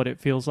feel what it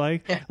feels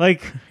like.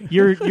 Like,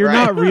 you're Right.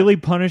 not really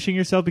punishing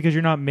yourself because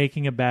you're not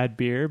making a bad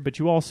beer, but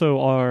you also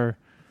are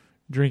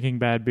drinking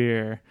bad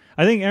beer.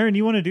 I think, Aaron,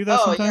 you want to do that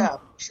sometime? Yeah,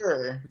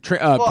 sure.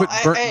 Put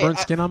burnt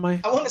skin on my...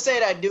 I wouldn't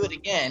say that I'd do it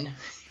again.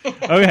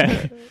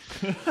 Okay.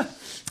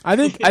 I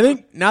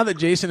think now that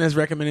Jason has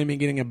recommended me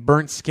getting a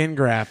burnt skin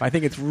graft, I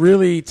think it's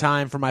really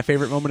time for my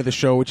favorite moment of the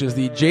show, which is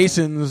the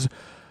Jason's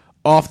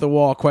off the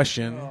wall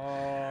question.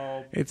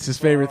 It's his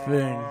favorite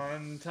thing.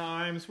 Fun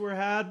times were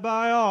had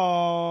by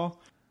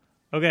all.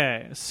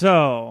 Okay,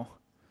 so,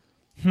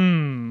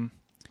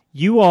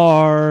 you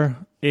are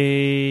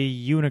a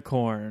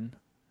unicorn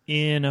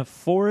in a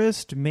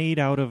forest made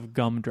out of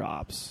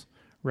gumdrops,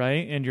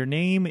 right? And your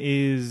name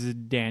is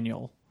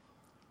Daniel,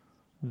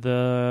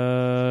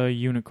 the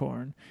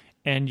unicorn.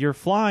 And you're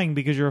flying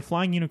because you're a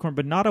flying unicorn,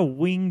 but not a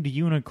winged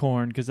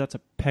unicorn because that's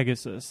a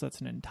Pegasus. That's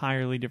an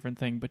entirely different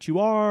thing. But you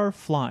are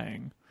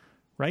flying,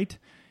 right?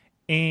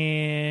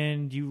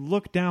 And you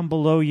look down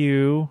below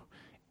you,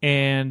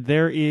 and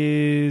there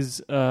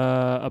is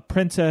a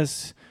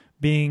princess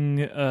being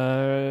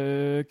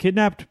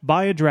kidnapped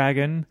by a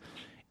dragon,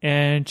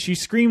 and she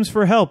screams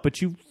for help,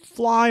 but you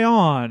fly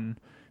on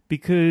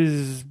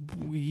because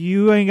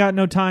you ain't got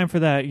no time for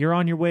that. You're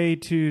on your way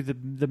to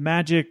the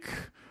magic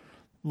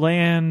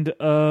land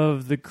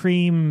of the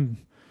cream,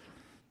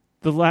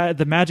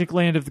 the magic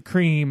land of the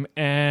cream,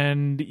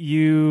 and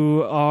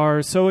you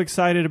are so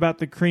excited about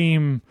the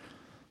cream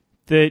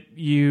that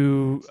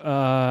you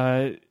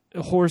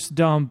horse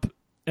dump.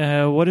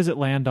 What does it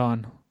land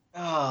on?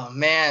 Oh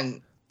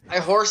man, I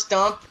horse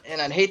dump,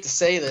 and I'd hate to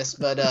say this,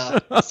 but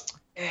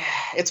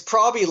it's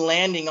probably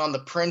landing on the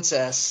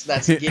princess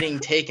that's getting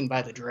taken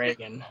by the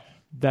dragon.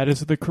 That is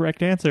the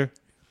correct answer.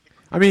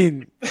 I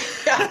mean,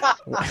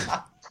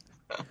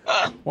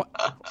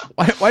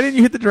 why didn't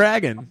you hit the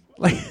dragon?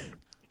 Like,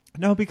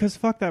 no, because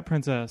fuck that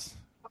princess.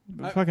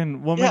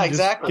 Fucking woman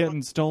exactly. just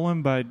getting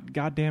stolen by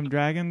goddamn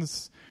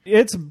dragons.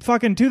 It's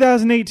fucking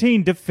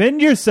 2018.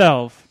 Defend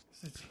yourself.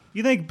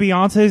 You think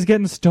Beyonce's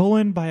getting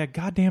stolen by a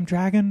goddamn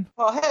dragon?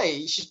 Well,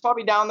 hey, she's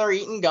probably down there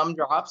eating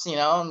gumdrops,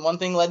 and one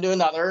thing led to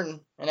another,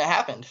 and it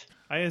happened.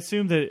 I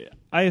assumed that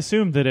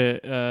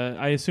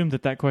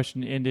that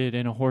question ended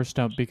in a horse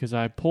dump because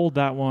I pulled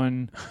that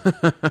one.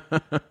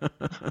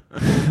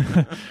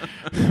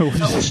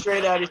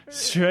 straight out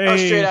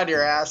of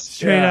your ass.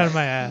 Straight out of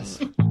my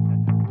ass.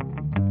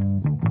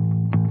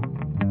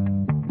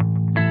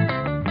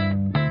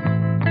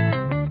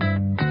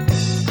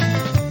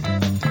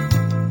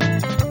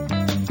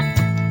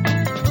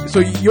 So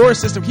your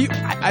system,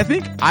 I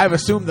think I've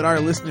assumed that our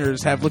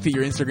listeners have looked at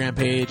your Instagram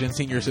page and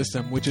seen your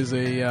system, which is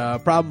a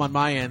problem on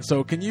my end.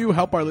 So can you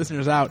help our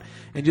listeners out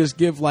and just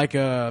give like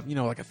a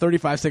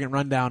 35-second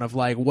rundown of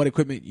like what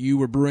equipment you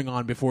were brewing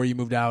on before you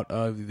moved out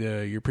of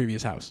your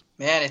previous house?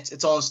 Man,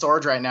 it's all in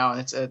storage right now,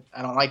 and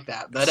I don't like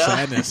that. But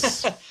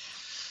sadness.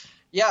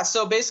 Yeah,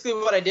 so basically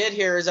what I did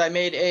here is I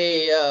made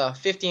a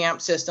 50 amp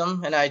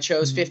system, and I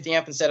chose 50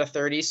 amp instead of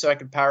 30 so I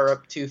could power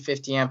up two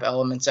 50 amp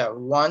elements at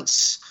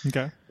once.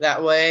 Okay.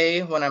 That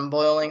way, when I'm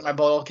boiling my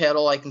boil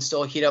kettle, I can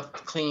still heat up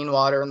clean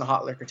water in the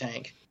hot liquor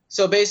tank.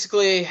 So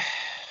basically,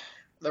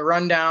 the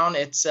rundown,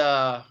 it's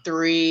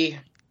 3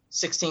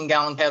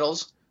 16-gallon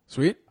kettles.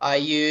 Sweet. I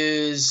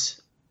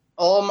use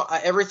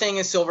Everything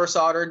is silver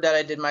soldered that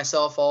I did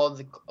myself. All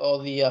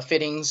the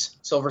fittings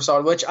silver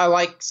soldered, which I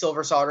like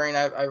silver soldering.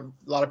 A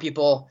lot of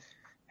people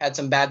had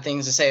some bad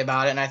things to say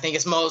about it, and I think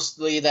it's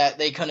mostly that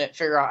they couldn't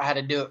figure out how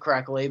to do it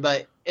correctly.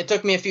 But it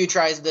took me a few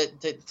tries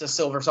to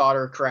silver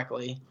solder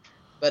correctly.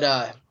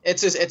 But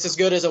it's as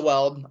good as a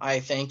weld,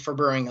 I think, for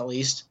brewing at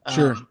least.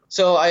 Sure.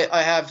 So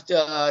I have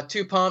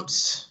 2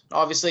 pumps.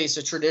 Obviously, it's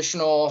a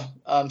traditional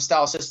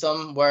style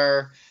system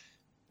where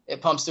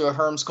it pumps through a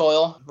Herms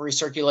coil,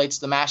 recirculates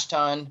the mash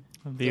tun.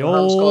 The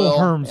old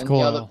Herms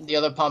coil. The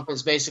other pump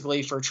is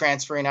basically for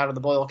transferring out of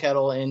the boil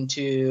kettle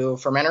into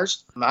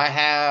fermenters. I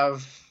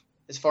have,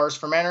 as far as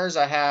fermenters,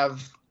 I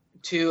have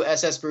 2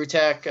 SS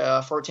BrewTech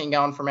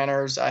 14-gallon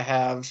fermenters. I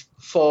have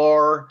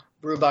 4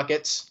 brew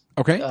buckets.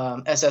 Okay.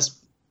 SS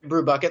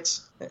brew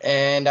buckets,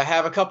 and I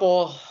have a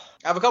couple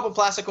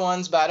plastic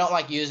ones, but I don't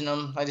like using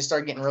them. I just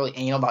started getting really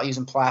anal about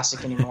using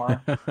plastic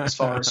anymore as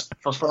far as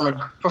for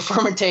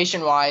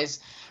fermentation wise.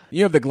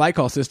 You have the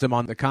glycol system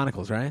on the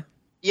conicals, right?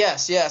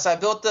 Yes. I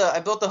built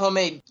the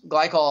homemade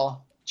glycol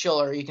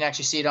chiller. You can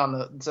actually see it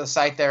on the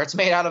site there. It's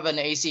made out of an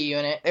AC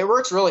unit. It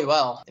works really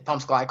well. It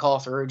pumps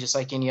glycol through just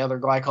like any other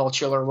glycol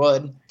chiller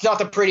would. It's not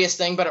the prettiest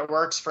thing, but it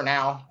works for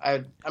now.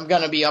 I'm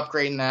going to be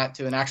upgrading that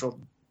to an actual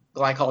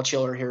glycol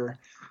chiller here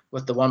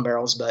with the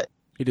 1-barrels, but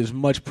it is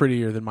much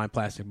prettier than my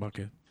plastic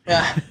bucket.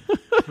 Yeah.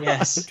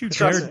 Yes.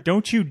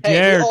 Don't you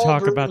dare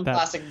talk about that.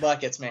 Plastic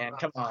buckets, man.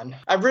 Come on.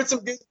 I've brewed some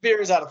good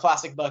beers out of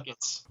plastic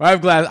buckets. I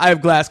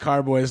have glass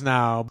carboys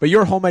now, but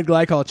your homemade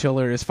glycol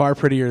chiller is far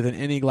prettier than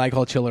any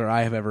glycol chiller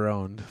I have ever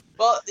owned.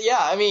 Well, yeah,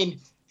 I mean,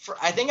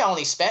 I think I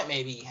only spent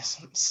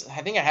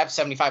I think I have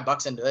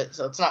 $75 into it,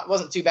 so it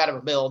wasn't too bad of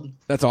a build.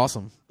 That's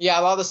awesome. Yeah,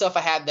 a lot of the stuff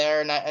I had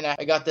there, and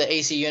I got the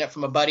AC unit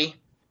from a buddy.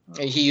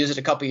 He used it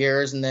a couple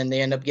years, and then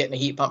they ended up getting a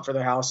heat pump for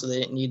their house, so they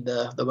didn't need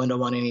the window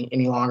one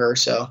any longer.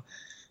 So,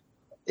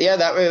 yeah,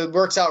 it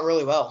works out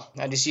really well.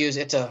 I just use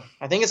it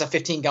I think it's a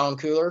 15-gallon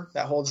cooler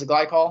that holds the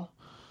glycol,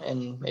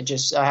 and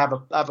I have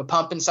a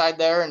pump inside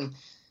there, and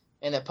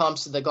it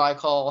pumps the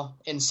glycol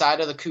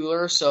inside of the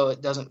cooler so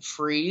it doesn't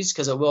freeze,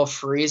 because it will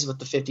freeze with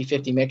the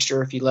 50-50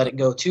 mixture if you let it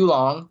go too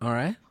long. All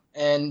right.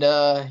 And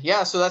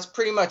so that's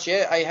pretty much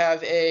it. I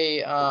have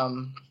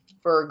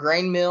for a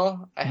grain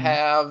mill, I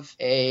have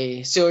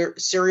a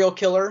cereal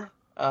killer.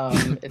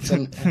 It's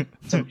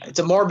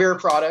a more beer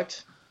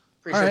product.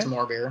 Pretty sure it's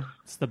more beer.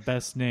 It's the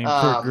best name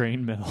for a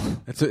grain mill.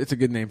 It's a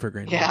good name for a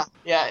grain mill.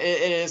 Yeah,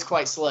 it is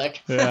quite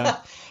slick. Yeah.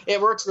 It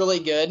works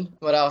really good.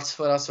 What else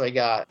do I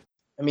got?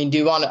 I mean,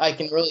 I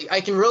can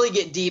really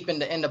get deep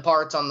into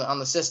parts on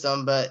the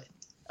system, but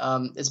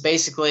it's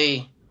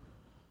basically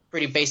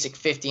pretty basic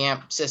 50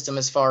 amp system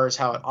as far as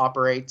how it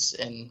operates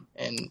and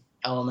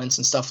elements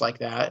and stuff like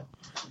that.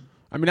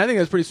 I mean, I think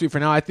that's pretty sweet for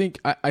now. I think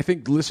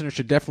listeners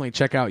should definitely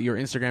check out your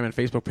Instagram and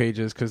Facebook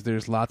pages, because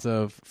there's lots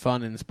of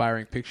fun and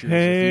inspiring pictures.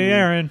 Hey,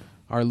 Aaron.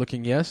 Are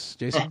looking, yes,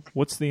 Jason?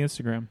 What's the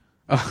Instagram?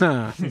 The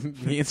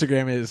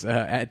Instagram is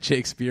at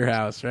Jake's Beer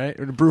House, right?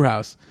 Or the Brew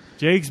House.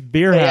 Jake's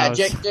Beer House.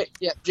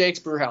 Jake's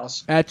Brew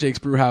House. At Jake's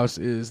Brew House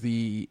is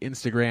the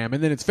Instagram.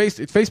 And then it's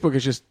Facebook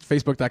is just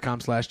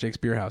facebook.com/Jake's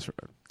Beer House.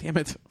 Damn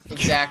it.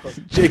 Exactly.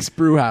 Jake's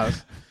Brew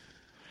House.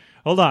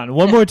 Hold on.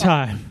 One more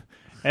time.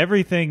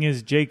 Everything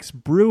is Jake's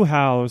Brew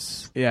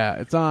House. Yeah,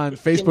 it's on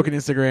Facebook and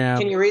Instagram.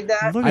 Can you read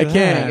that? Look I at can.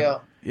 that. There you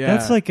go. Yeah.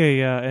 That's like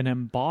an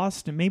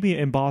embossed, maybe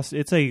embossed.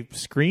 It's a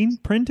screen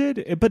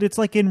printed, but it's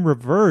like in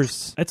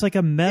reverse. It's like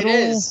a metal. It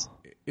is.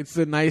 It's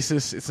the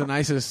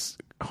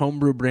nicest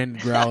homebrew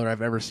branded growler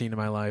I've ever seen in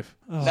my life.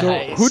 Oh. So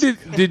Nice.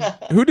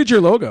 who did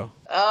your logo?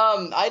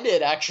 I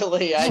did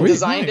actually. I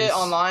designed it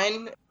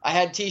online. I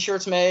had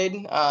T-shirts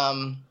made.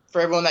 For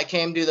everyone that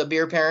came to the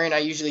beer pairing, I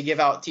usually give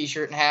out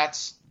T-shirt and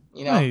hats.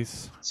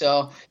 Nice.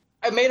 So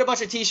I made a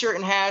bunch of T-shirt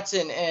and hats,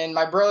 and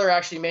my brother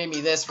actually made me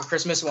this for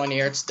Christmas one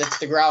year. It's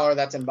the growler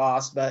that's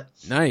embossed, but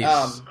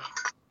Nice.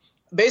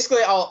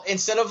 Basically,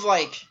 instead of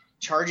like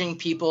charging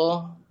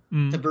people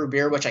to brew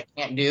beer, which I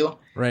can't do,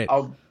 right.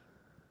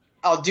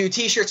 I'll do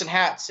T-shirts and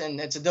hats,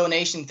 and it's a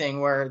donation thing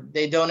where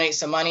they donate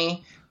some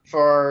money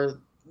for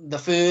the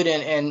food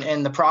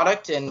and the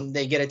product, and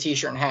they get a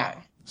T-shirt and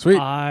hat. Sweet.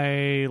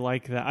 I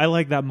like that. I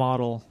like that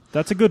model.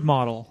 That's a good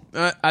model.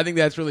 I think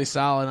that's really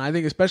solid. And I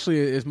think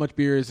especially as much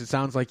beer as it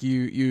sounds like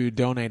you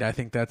donate, I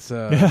think that's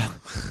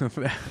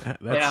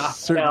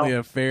certainly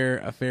a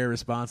fair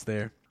response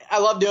there. I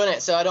love doing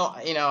it, so I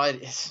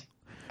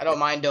don't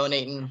mind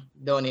donating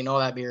all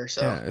that beer.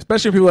 So yeah,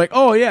 especially if people are like,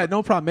 oh yeah,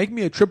 no problem, make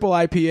me a triple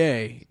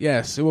IPA.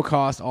 Yes, it will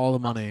cost all the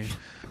money.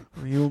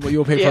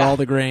 You'll pay for all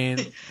the grain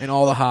and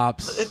all the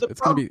hops.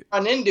 It's gonna be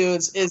on in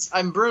dudes is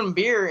I'm brewing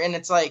beer, and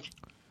it's like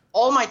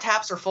all my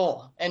taps are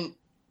full, and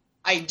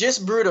I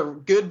just brewed a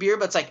good beer,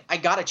 but it's like I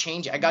gotta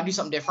change it. I gotta do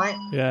something different.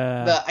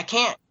 Yeah. But I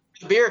can't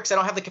do beer because I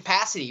don't have the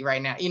capacity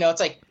right now. It's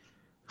like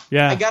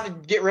I gotta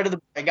get rid of the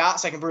beer I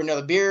got so I can brew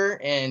another beer.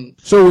 And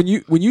so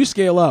when you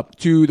scale up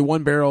to the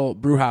 1-barrel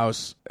brew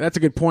house, that's a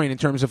good point in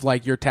terms of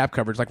like your tap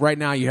coverage. Like right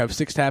now you have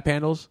 6 tap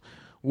handles.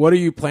 What are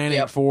you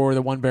planning for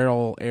the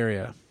 1-barrel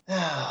area?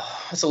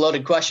 That's a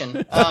loaded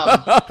question.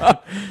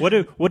 What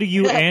do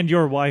you and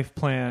your wife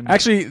plan?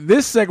 Actually,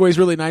 this segues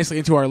really nicely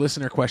into our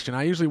listener question.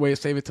 I usually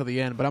save it till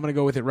the end, but I'm going to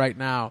go with it right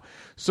now.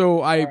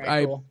 So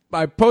Cool.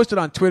 I posted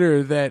on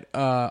Twitter that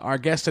our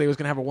guest today was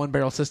going to have a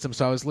one-barrel system,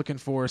 so I was looking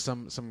for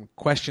some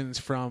questions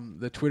from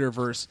the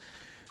Twitterverse.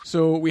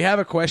 So we have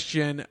a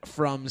question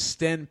from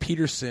Sten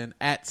Peterson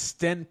at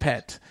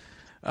StenPet.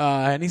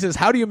 And he says,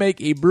 how do you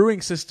make a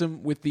brewing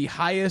system with the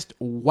highest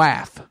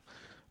WAF?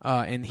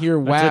 And here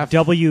WAF. That's a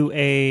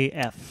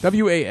WAF.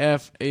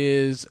 WAF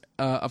is,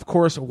 of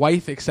course,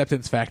 wife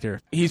acceptance factor.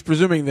 He's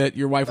presuming that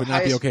your wife would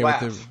not be okay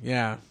WAF. with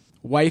the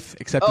wife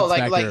acceptance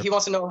factor. Like he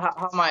wants to know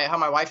how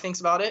my wife thinks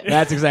about it.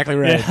 That's exactly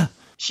right. Yeah.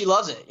 She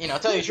loves it. I'll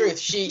tell you the truth.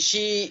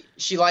 She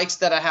likes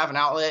that I have an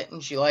outlet,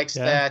 and she likes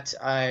that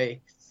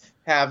I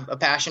have a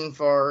passion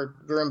for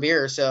brewing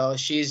beer. So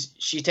she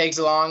takes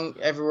along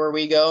everywhere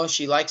we go.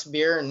 She likes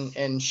beer,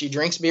 and she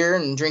drinks beer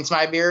and drinks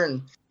my beer,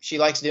 and she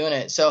likes doing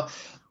it. So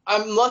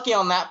I'm lucky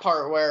on that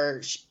part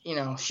where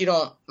she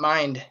don't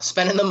mind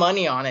spending the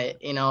money on it,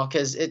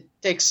 because it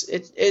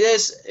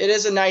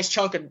is a nice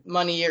chunk of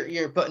money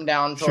you're putting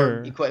down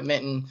for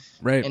equipment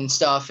and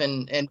stuff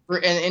and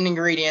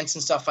ingredients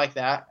and stuff like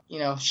that.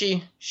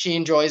 She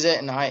enjoys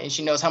it, and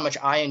she knows how much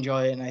I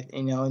enjoy it,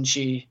 and and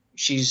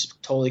she's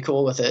totally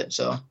cool with it.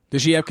 So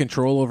does she have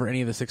control over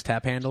any of the 6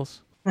 tap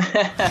handles?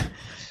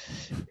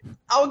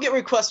 I'll get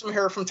requests from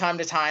her from time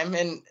to time,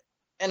 and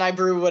I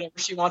brew whatever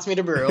she wants me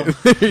to brew.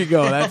 There you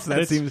go.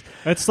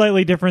 That's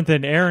slightly different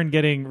than Aaron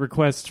getting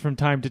requests from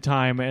time to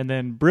time and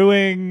then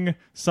brewing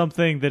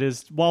something that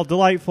is, while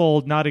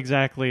delightful, not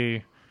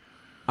exactly.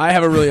 I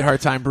have a really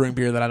hard time brewing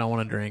beer that I don't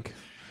want to drink.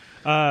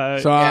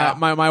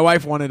 My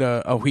wife wanted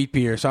a wheat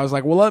beer, so I was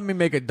like, well, let me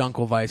make a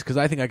Dunkelweiss because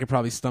I think I could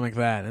probably stomach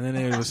that. And then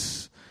it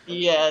was...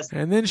 Yes.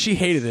 And then she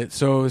hated it,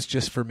 so it was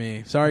just for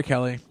me. Sorry,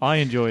 Kelly. I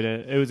enjoyed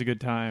it. It was a good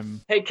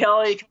time. Hey,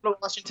 Kelly, come to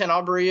Washington.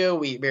 I'll brew you a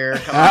wheat beer.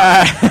 Come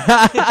on.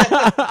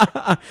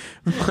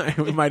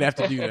 We might have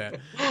to do that.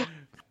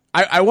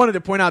 I wanted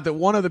to point out that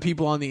one of the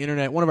people on the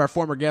internet, one of our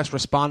former guests,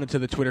 responded to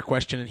the Twitter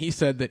question, and he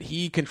said that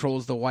he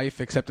controls the wife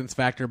acceptance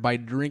factor by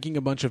drinking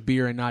a bunch of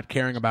beer and not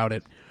caring about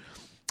it.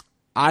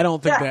 I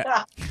don't think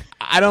that.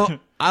 I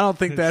don't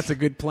think that's a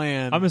good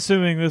plan. I'm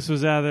assuming this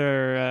was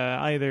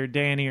either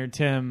Danny or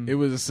Tim. It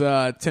was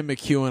Tim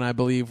McEwen, I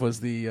believe, was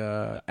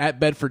the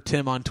at Bedford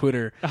Tim on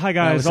Twitter. Hi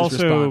guys.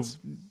 Also,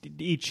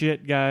 eat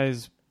shit,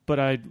 guys. But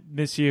I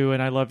miss you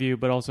and I love you.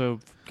 But also,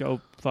 go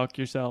fuck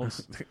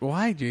yourselves.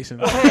 Why, Jason?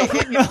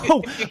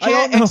 If you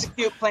can't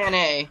execute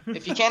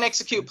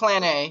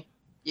Plan A,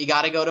 you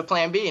got to go to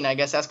Plan B, and I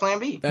guess that's Plan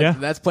B.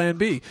 That's Plan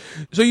B.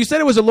 So you said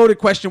it was a loaded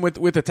question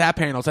with the tap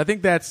handles. I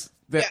think that's.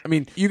 I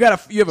mean, you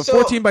have a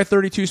 14 by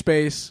 32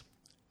 space.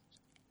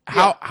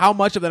 How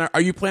much of that are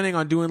you planning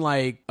on doing?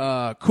 Like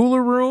a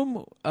cooler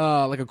room,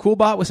 like a cool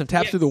bot with some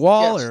taps through the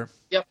wall, or?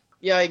 Yep.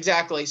 Yeah,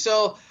 exactly.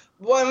 So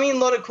what I mean,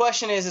 loaded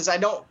question is I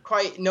don't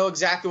quite know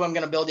exactly what I'm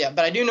going to build yet,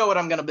 but I do know what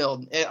I'm going to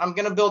build. I'm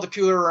going to build a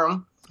cooler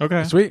room.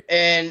 Okay, sweet.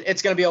 And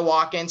it's going to be a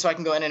walk-in, so I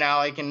can go in and out.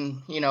 I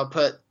can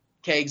put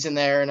kegs in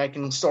there, and I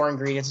can store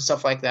ingredients and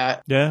stuff like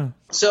that. Yeah.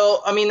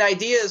 So, I mean, the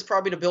idea is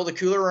probably to build a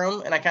cooler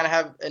room, and I kind of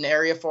have an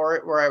area for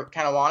it where I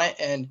kind of want it,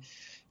 and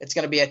it's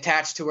going to be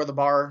attached to where the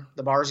bar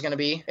is going to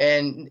be.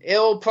 And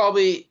it'll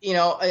probably,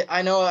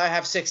 I know I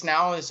have 6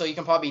 now, so you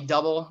can probably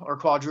double or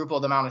quadruple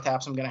the amount of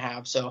taps I'm going to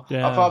have. So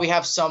I'll probably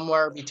have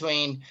somewhere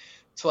between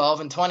 12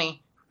 and 20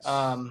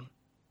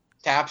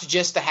 taps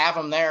just to have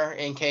them there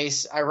in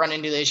case I run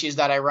into the issues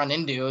that I run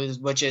into,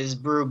 which is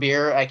brew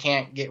beer. I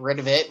can't get rid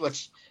of it,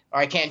 or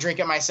I can't drink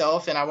it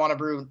myself, and I want to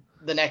brew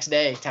the next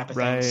day type of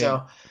thing.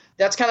 So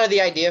that's kind of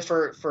the idea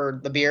for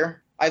the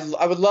beer. I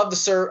would love to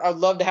serve. I would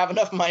love to have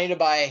enough money to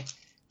buy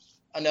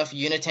enough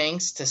unit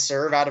tanks to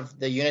serve out of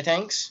the unit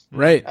tanks.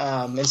 Right.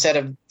 Instead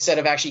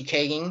of actually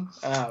kegging.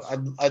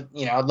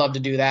 I'd love to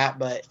do that,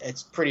 but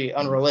it's pretty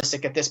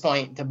unrealistic at this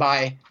point to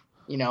buy,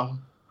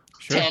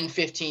 10,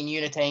 15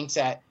 unit tanks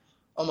at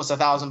almost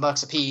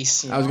 $1,000 a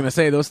piece. I was going to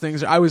say those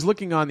things. I was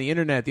looking on the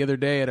internet the other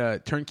day at a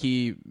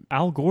turnkey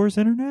Al Gore's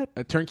internet,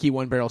 a turnkey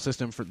 1-barrel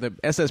system for the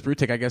SS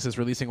Brewtech. I guess is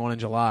releasing one in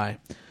July.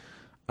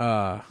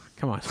 Come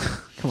on,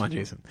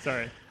 Jason.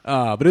 Sorry.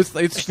 But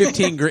it's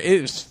 15.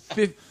 It's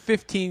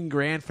 15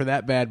 grand for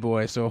that bad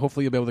boy. So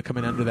hopefully you'll be able to come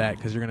in under that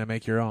because you're going to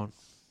make your own.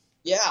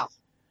 Yeah.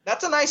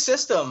 That's a nice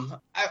system.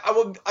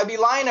 I'd be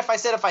lying if I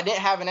said if I didn't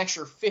have an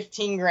extra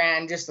 15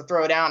 grand just to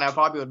throw down, I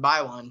probably would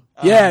buy one.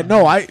 You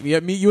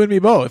and me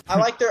both. I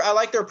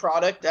like their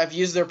product. I've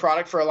used their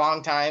product for a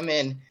long time,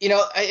 and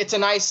it's a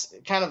nice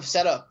kind of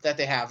setup that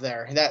they have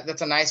there.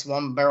 That's a nice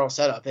 1-barrel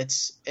setup.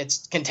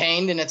 It's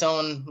contained in its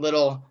own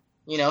little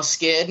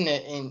skid,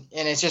 and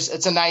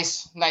it's a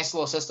nice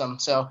little system.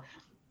 So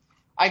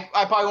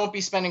I probably won't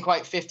be spending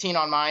quite 15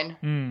 on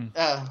mine.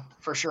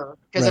 For sure.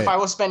 Because if I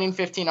was spending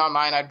 15 on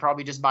mine, I'd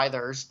probably just buy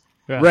theirs.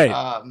 Yeah.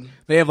 Right.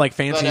 They have like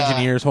fancy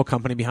engineers, whole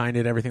company behind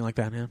it, everything like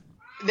that. Yeah.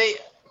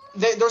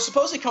 They're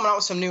supposedly coming out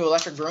with some new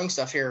electric brewing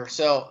stuff here.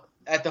 So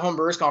at the Home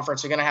Brewers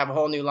Conference, they're going to have a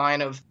whole new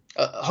line of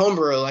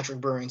homebrew electric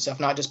brewing stuff,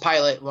 not just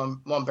pilot one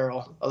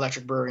barrel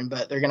electric brewing,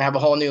 but they're going to have a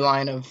whole new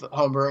line of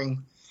home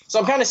brewing. So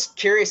I'm kind of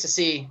curious to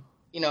see,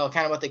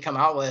 kind of what they come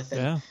out with.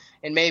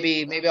 And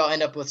maybe I'll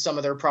end up with some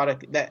of their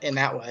product in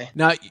that way.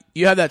 Now,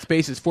 you have that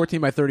space. It's 14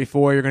 by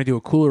 34. You're going to do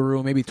a cooler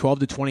room, maybe 12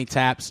 to 20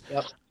 taps.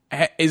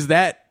 Yep. Is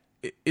that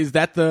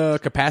the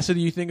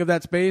capacity you think of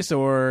that space,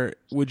 or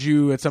would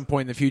you at some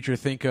point in the future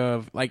think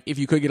of, like, if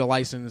you could get a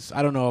license,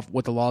 I don't know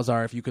what the laws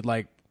are, if you could,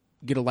 like,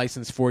 get a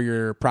license for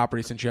your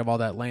property since you have all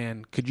that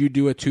land, could you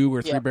do a 2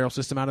 or 3 barrel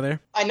system out of there?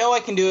 I know I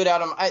can do it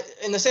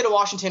in the state of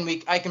Washington.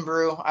 I can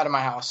brew out of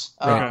my house.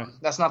 Right.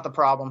 That's not the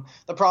problem.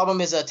 The problem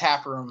is a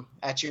tap room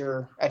at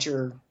your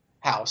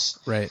house.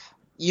 Right.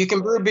 You can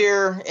brew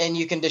beer and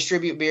you can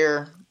distribute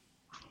beer,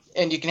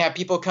 and you can have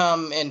people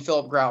come and fill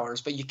up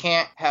growlers, but you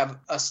can't have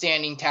a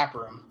standing tap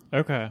room.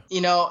 Okay.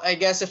 I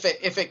guess if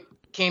it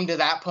came to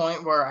that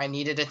point where I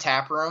needed a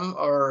tap room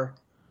or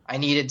I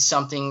needed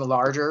something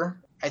larger,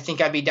 I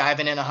think I'd be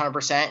diving in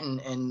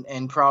 100%,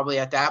 and probably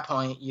at that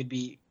point you'd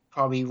be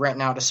probably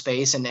renting out a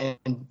space and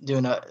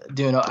doing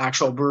an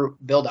actual brew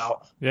build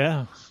out.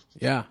 Yeah.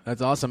 Yeah,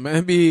 that's awesome.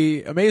 It'd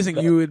be amazing.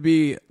 You would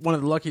be one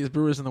of the luckiest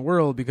brewers in the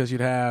world because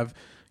you'd have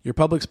your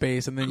public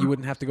space, and then you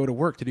wouldn't have to go to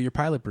work to do your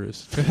pilot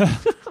brews.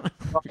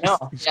 No,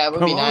 yeah, it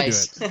would be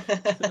nice.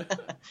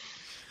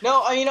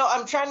 No,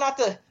 I'm trying not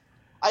to.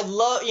 I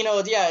love,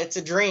 it's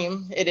a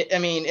dream.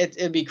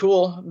 It'd be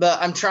cool,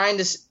 but I'm trying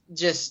to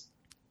just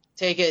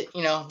take it,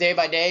 day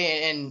by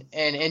day and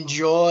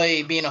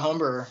enjoy being a home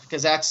brewer,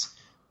 because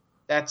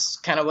that's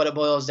kind of what it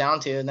boils down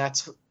to, and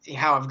that's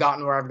how I've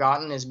gotten where I've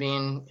gotten, is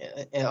being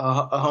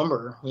a home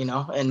brewer,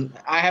 and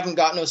I haven't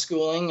gotten no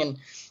schooling, and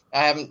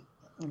I haven't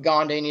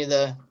gone to any of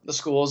the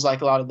schools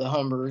like a lot of the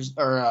home brewers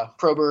or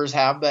pro brewers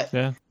have, but I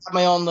have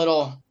my own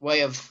little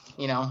way of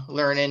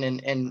learning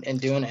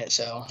and doing it.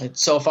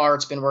 So far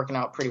it's been working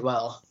out pretty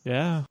well.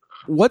 Yeah.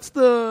 What's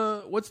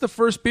the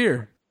first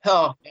beer?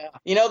 Oh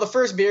yeah, the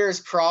first beer is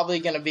probably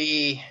going to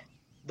be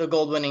the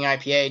gold winning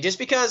IPA, just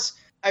because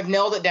I've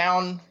nailed it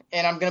down,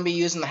 and I'm going to be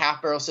using the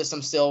half barrel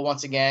system still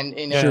once again,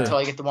 until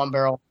I get the 1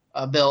 barrel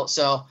built.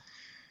 So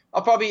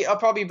I'll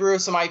probably brew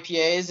some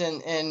IPAs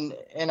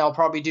and I'll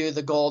probably do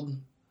the gold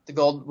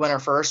winner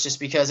first, just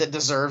because it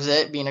deserves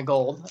it, being a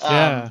gold.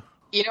 I'm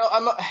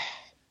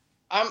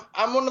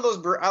one of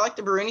those I like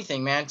to brew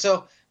anything, man.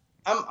 So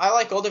I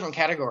like all different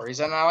categories,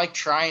 and I like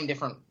trying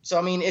different.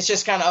 So it's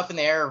just kind of up in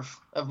the air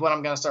of what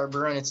I'm going to start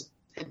brewing. It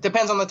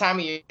depends on the time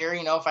of year.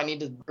 If I need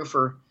to brew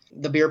for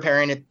the beer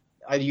pairing,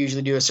 I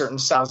usually do a certain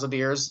styles of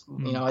beers.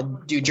 I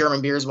do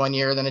German beers one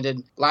year, then I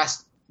did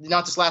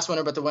not this last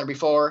winter, but the winter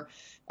before,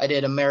 I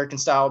did American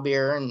style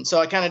beer, and so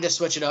I kind of just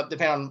switch it up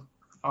depending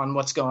on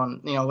what's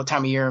going, what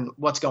time of year and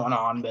what's going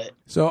on. But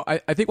so I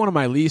think one of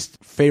my least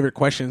favorite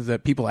questions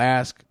that people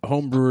ask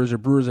home brewers or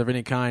brewers of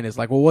any kind is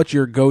like, well, what's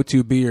your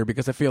go-to beer?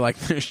 Because I feel like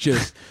there's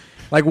just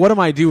like, what am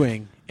I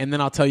doing? And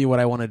then I'll tell you what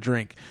I want to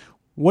drink.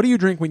 What do you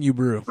drink when you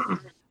brew?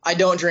 I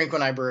don't drink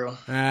when I brew.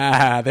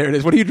 Ah, there it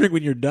is. What do you drink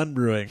when you're done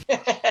brewing?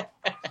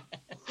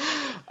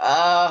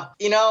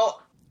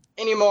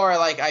 Anymore I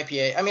like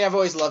IPA. I've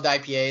always loved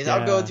IPAs. Yeah.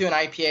 I'll go to an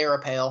IPA or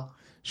a pale.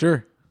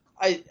 Sure.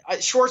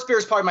 Schwartz beer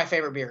is probably my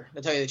favorite beer,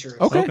 to tell you the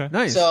truth. Okay.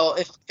 Nice. So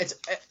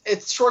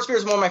it's Schwartz beer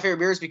is one of my favorite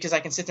beers because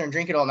I can sit there and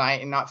drink it all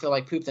night and not feel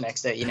like poop the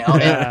next day.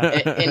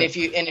 And if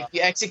you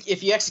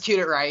execute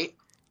it right,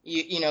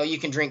 you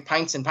can drink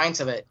pints and pints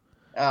of it.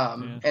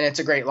 And it's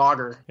a great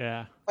lager.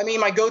 Yeah.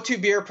 My go-to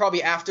beer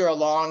probably after a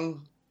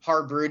long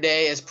hard brew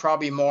day is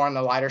probably more on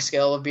the lighter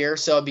scale of beer.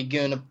 So it'd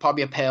be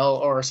probably a pale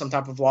or some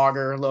type of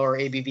lager, lower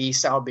ABV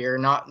style beer,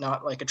 not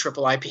like a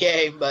triple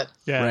IPA, but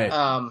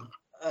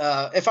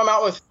if I'm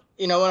out with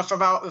if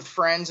I'm out with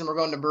friends and we're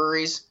going to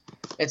breweries,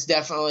 it's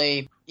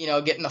definitely,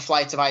 getting the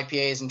flights of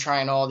IPAs and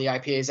trying all the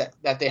IPAs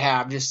that they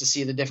have, just to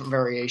see the different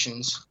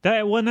variations.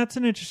 That's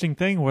an interesting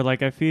thing where,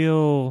 like, I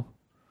feel,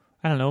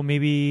 I don't know,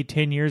 maybe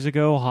 10 years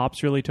ago,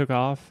 hops really took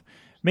off.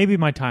 Maybe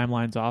my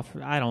timeline's off.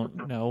 I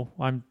don't know.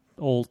 I'm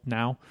old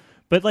now.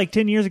 But like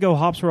 10 years ago,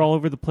 hops were all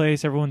over the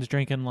place. Everyone's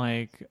drinking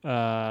like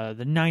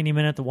the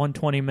 90-minute, the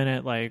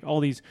 120-minute, like all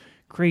these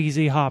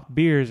crazy hop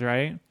beers,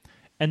 right?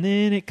 And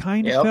then it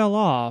kind of fell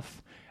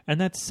off. And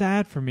that's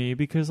sad for me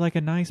because like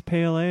a nice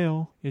pale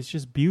ale is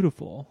just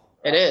beautiful.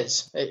 It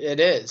is. It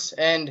is.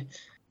 And,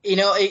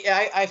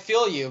 I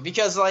feel you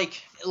because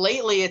like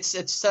lately it's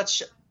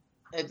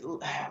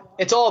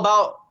all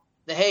about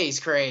the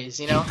haze craze,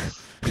 and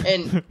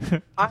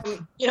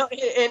I'm,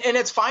 and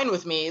it's fine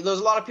with me. There's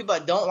a lot of people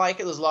that don't like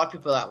it. There's a lot of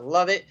people that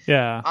love it.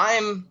 Yeah.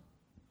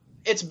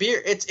 It's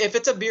beer. If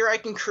it's a beer I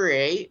can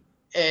create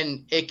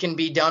and it can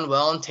be done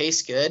well and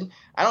taste good,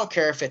 I don't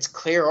care if it's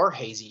clear or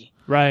hazy.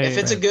 Right. If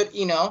it's a good,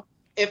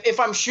 if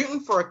I'm shooting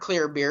for a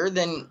clear beer,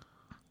 then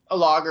a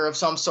lager of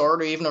some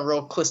sort, or even a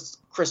real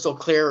crystal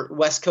clear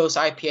West Coast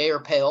IPA or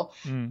pale,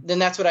 then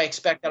that's what I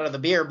expect out of the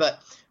beer. But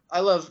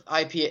I love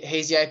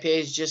hazy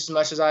IPAs just as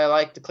much as I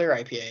like the clear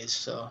IPAs.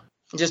 So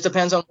it just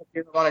depends on what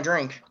you want to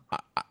drink.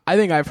 I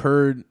think I've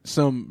heard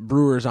some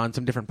brewers on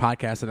some different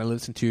podcasts that I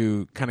listen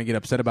to kind of get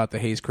upset about the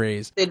haze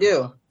craze. They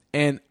do.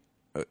 And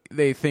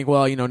they think,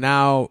 well,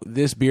 now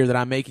this beer that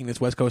I'm making, this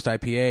West Coast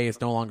IPA,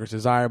 it's no longer as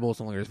desirable, it's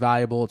no longer as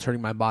valuable, it's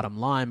hurting my bottom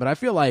line. But I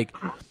feel like,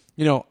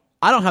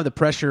 I don't have the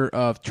pressure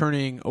of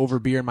turning over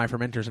beer in my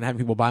fermenters and having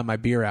people buy my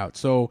beer out.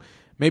 So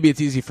maybe it's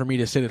easy for me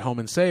to sit at home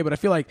and say, but I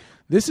feel like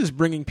this is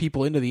bringing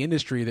people into the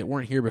industry that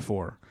weren't here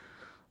before.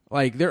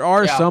 Like, there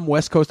are some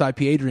West Coast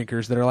IPA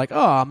drinkers that are like, oh,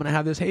 I'm going to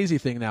have this hazy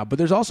thing now. But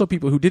there's also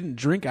people who didn't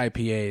drink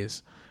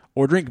IPAs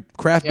or drink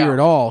craft beer at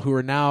all who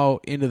are now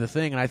into the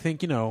thing. And I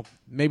think,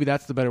 maybe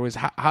that's the better way. Is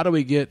how do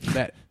we get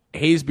that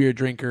haze beer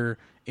drinker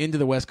into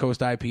the West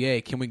Coast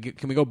IPA? Can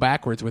we go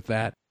backwards with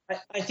that?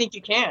 I think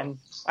you can.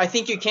 I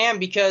think you can,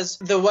 because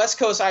the West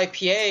Coast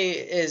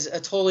IPA is a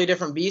totally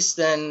different beast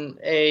than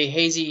a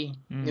hazy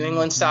New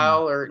England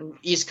style or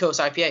East Coast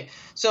IPA.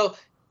 So,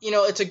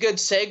 it's a good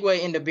segue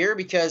into beer,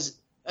 because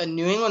a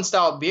New England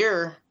style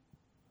beer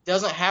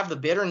doesn't have the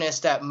bitterness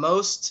that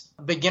most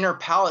beginner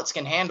palates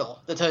can handle,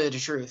 to tell you the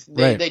truth.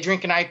 They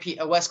drink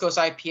a West Coast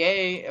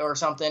IPA or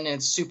something, and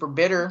it's super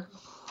bitter,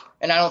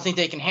 and I don't think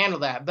they can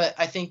handle that. But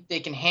I think they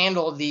can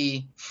handle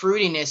the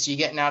fruitiness you're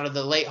getting out of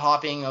the late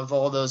hopping of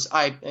all those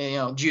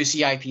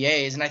juicy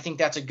IPAs, and I think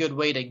that's a good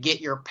way to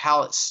get your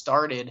palate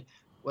started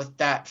with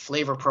that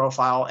flavor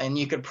profile, and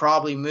you could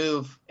probably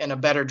move in a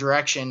better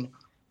direction.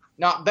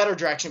 Not better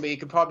direction, but you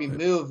could probably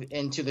move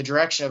into the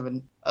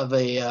direction of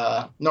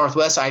a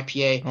Northwest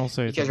IPA,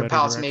 because your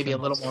palate's maybe a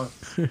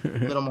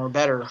little more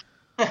better.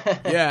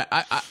 Yeah,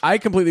 I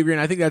completely agree,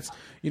 and I think that's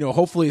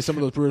hopefully some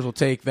of those brewers will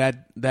take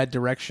that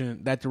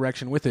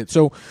direction with it.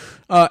 So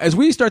as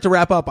we start to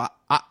wrap up,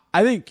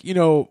 I think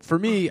for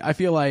me, I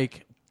feel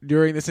like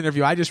during this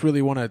interview, I just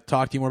really want to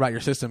talk to you more about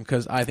your system,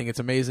 because I think it's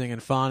amazing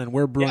and fun, and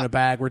we're brewing a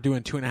bag. We're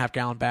doing 2.5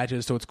 gallon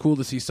batches, so it's cool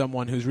to see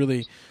someone who's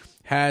really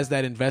has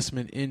that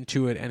investment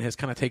into it and has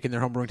kind of taken their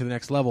home brewing to the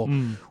next level.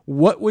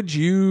 What would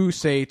you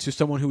say to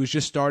someone who was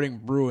just starting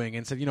brewing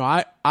and said,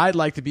 I'd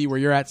like to be where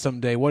you're at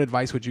someday? What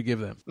advice would you give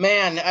them?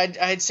 Man,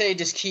 I'd say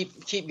just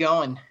keep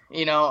going.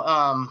 You're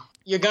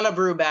going to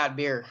brew bad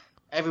beer.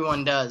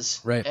 Everyone does.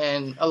 Right.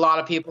 And a lot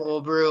of people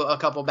will brew a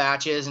couple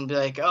batches and be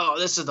like, oh,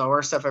 this is the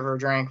worst stuff I've ever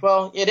drank.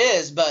 Well, it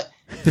is, but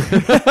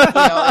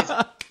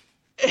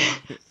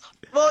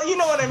well, you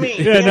know what I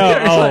mean. Yeah, no.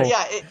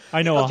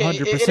 I know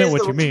 100%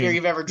 what you mean. Beer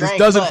you've ever drank, this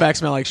does in fact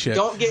smell like shit.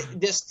 Don't get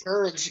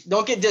discouraged.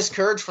 Don't get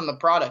discouraged from the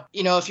product.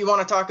 If you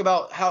want to talk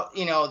about how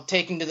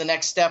taking to the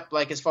next step,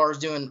 like as far as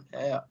doing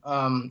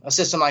a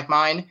system like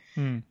mine,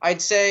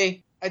 I'd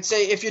say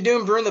if you're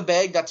doing brew in the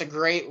bag, that's a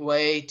great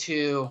way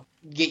to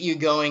get you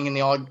going in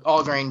the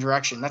all grain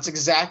direction. That's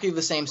exactly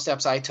the same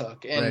steps I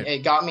took, and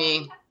it got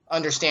me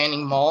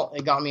understanding malt.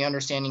 It got me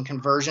understanding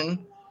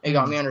conversion. It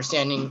got me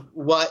understanding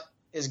what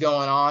is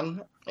going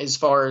on as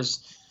far as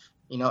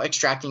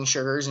extracting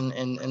sugars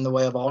in the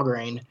way of all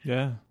grain.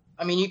 Yeah,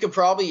 I mean, you could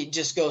probably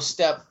just go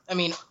the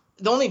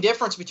only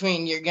difference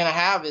between you're gonna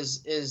have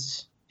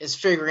is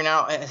figuring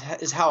out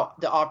is how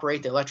to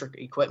operate the electric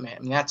equipment. I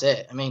mean, that's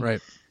it. I mean,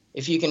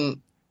 if you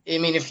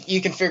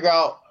can figure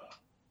out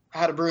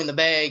how to brew in the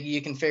bag,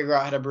 you can figure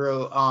out how to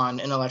brew on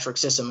an electric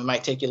system. It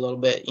might take you a little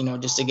bit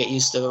just to get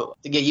used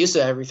to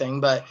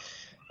everything, but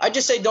I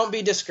just say don't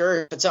be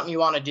discouraged. If it's something you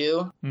want to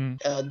do,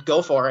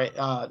 go for it.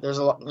 There's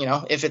a lot,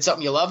 if it's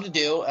something you love to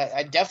do,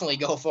 I definitely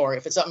go for it.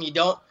 If it's something you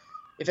don't,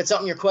 if it's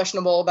something you're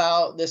questionable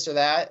about, this or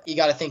that, you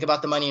got to think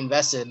about the money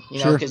invested,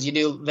 because you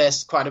do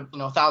invest quite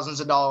thousands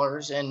of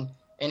dollars in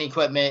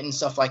equipment and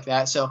stuff like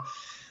that. So,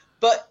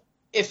 but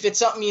if it's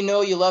something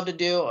you love to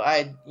do,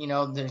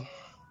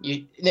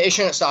 it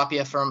shouldn't stop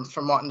you from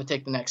wanting to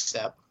take the next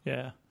step.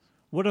 Yeah.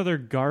 What other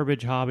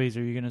garbage hobbies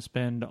are you going to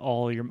spend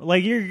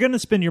you're going to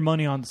spend your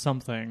money on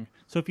something.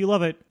 So if you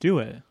love it, do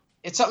it.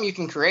 It's something you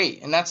can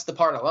create, and that's the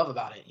part I love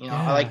about it.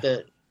 I like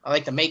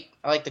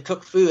to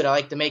cook food. I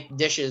like to make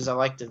dishes. I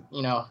like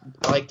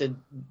to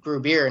brew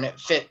beer, and it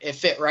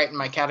fit right in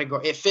my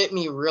category. It fit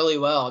me really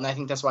well, and I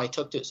think that's why I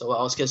took to it so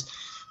well. Is because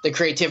the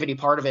creativity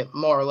part of it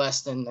more or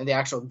less than the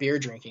actual beer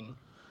drinking.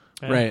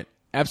 Yeah. Right.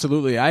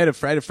 Absolutely. I had a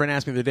friend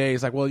ask me the other day,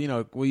 he's like, well,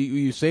 will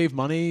you save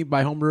money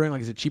by home brewing?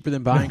 Like, is it cheaper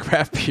than buying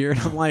craft beer?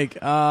 And I'm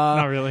like,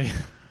 not really.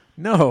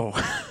 No.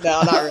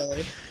 No, not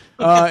really.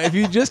 If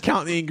you just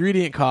count the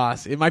ingredient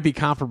costs, it might be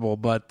comparable,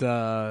 but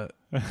no.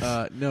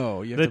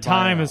 You have the to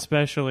time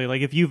especially,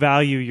 like if you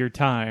value your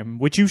time,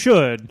 which you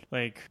should,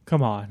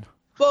 come on.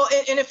 Well,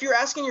 and if you're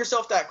asking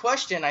yourself that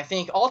question, I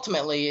think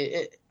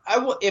ultimately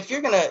if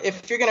you're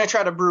gonna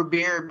try to brew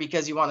beer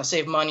because you want to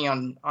save money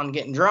on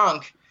getting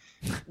drunk,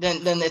 then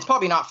it's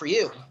probably not for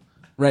you.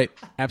 Right.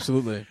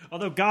 Absolutely.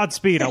 Although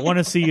Godspeed, I want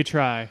to see you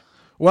try.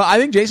 Well, I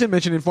think Jason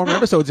mentioned in former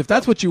episodes, if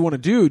that's what you want to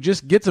do,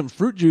 just get some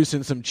fruit juice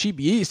and some cheap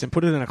yeast and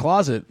put it in a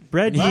closet.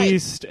 Bread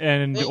yeast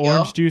and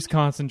orange juice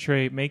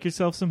concentrate. Make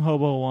yourself some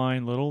hobo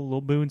wine,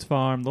 little Boone's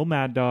Farm, little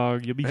Mad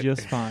Dog. You'll be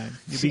just fine.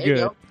 You'll be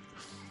good.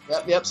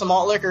 Yep, some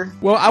malt liquor.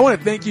 Well, I want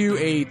to thank you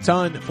a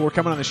ton for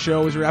coming on the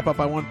show. As we wrap up,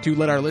 I want to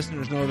let our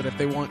listeners know that if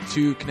they want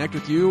to connect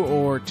with you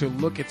or to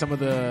look at some of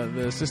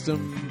the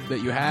system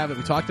that you have that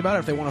we talked about, or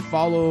if they want to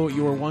follow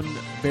your One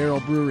Barrel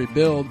Brewery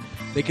build,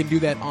 they can do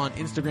that on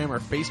Instagram or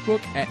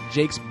Facebook at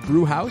Jake's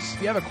Brewhouse.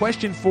 If you have a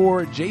question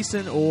for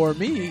Jason or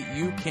me,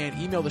 you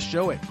can email the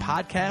show at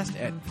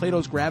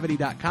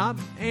podcast@platosgravity.com,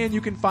 and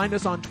you can find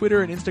us on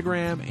Twitter and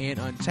Instagram and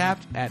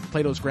Untapped at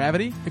Plato's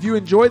Gravity. If you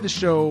enjoyed the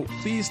show,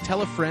 please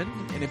tell a friend,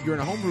 and if you're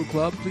in a homebrew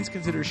club, please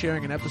consider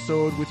sharing an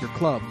episode with your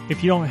club.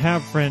 If you don't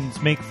have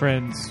friends, make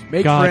friends.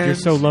 Make God, friends. you're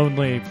so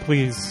lonely.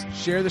 Please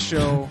Share the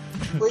show.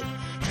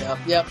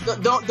 Yep.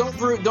 Don't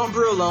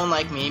brew alone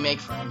like me.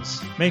 Make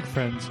friends. make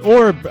friends,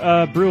 or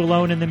brew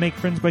alone and then make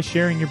friends by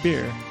sharing your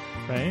beer.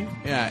 Right?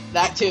 Yeah.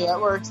 That too. That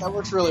works. That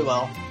works really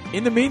well.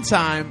 In the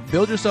meantime,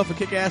 build yourself a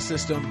kick-ass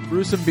system,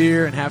 brew some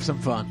beer, and have some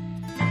fun.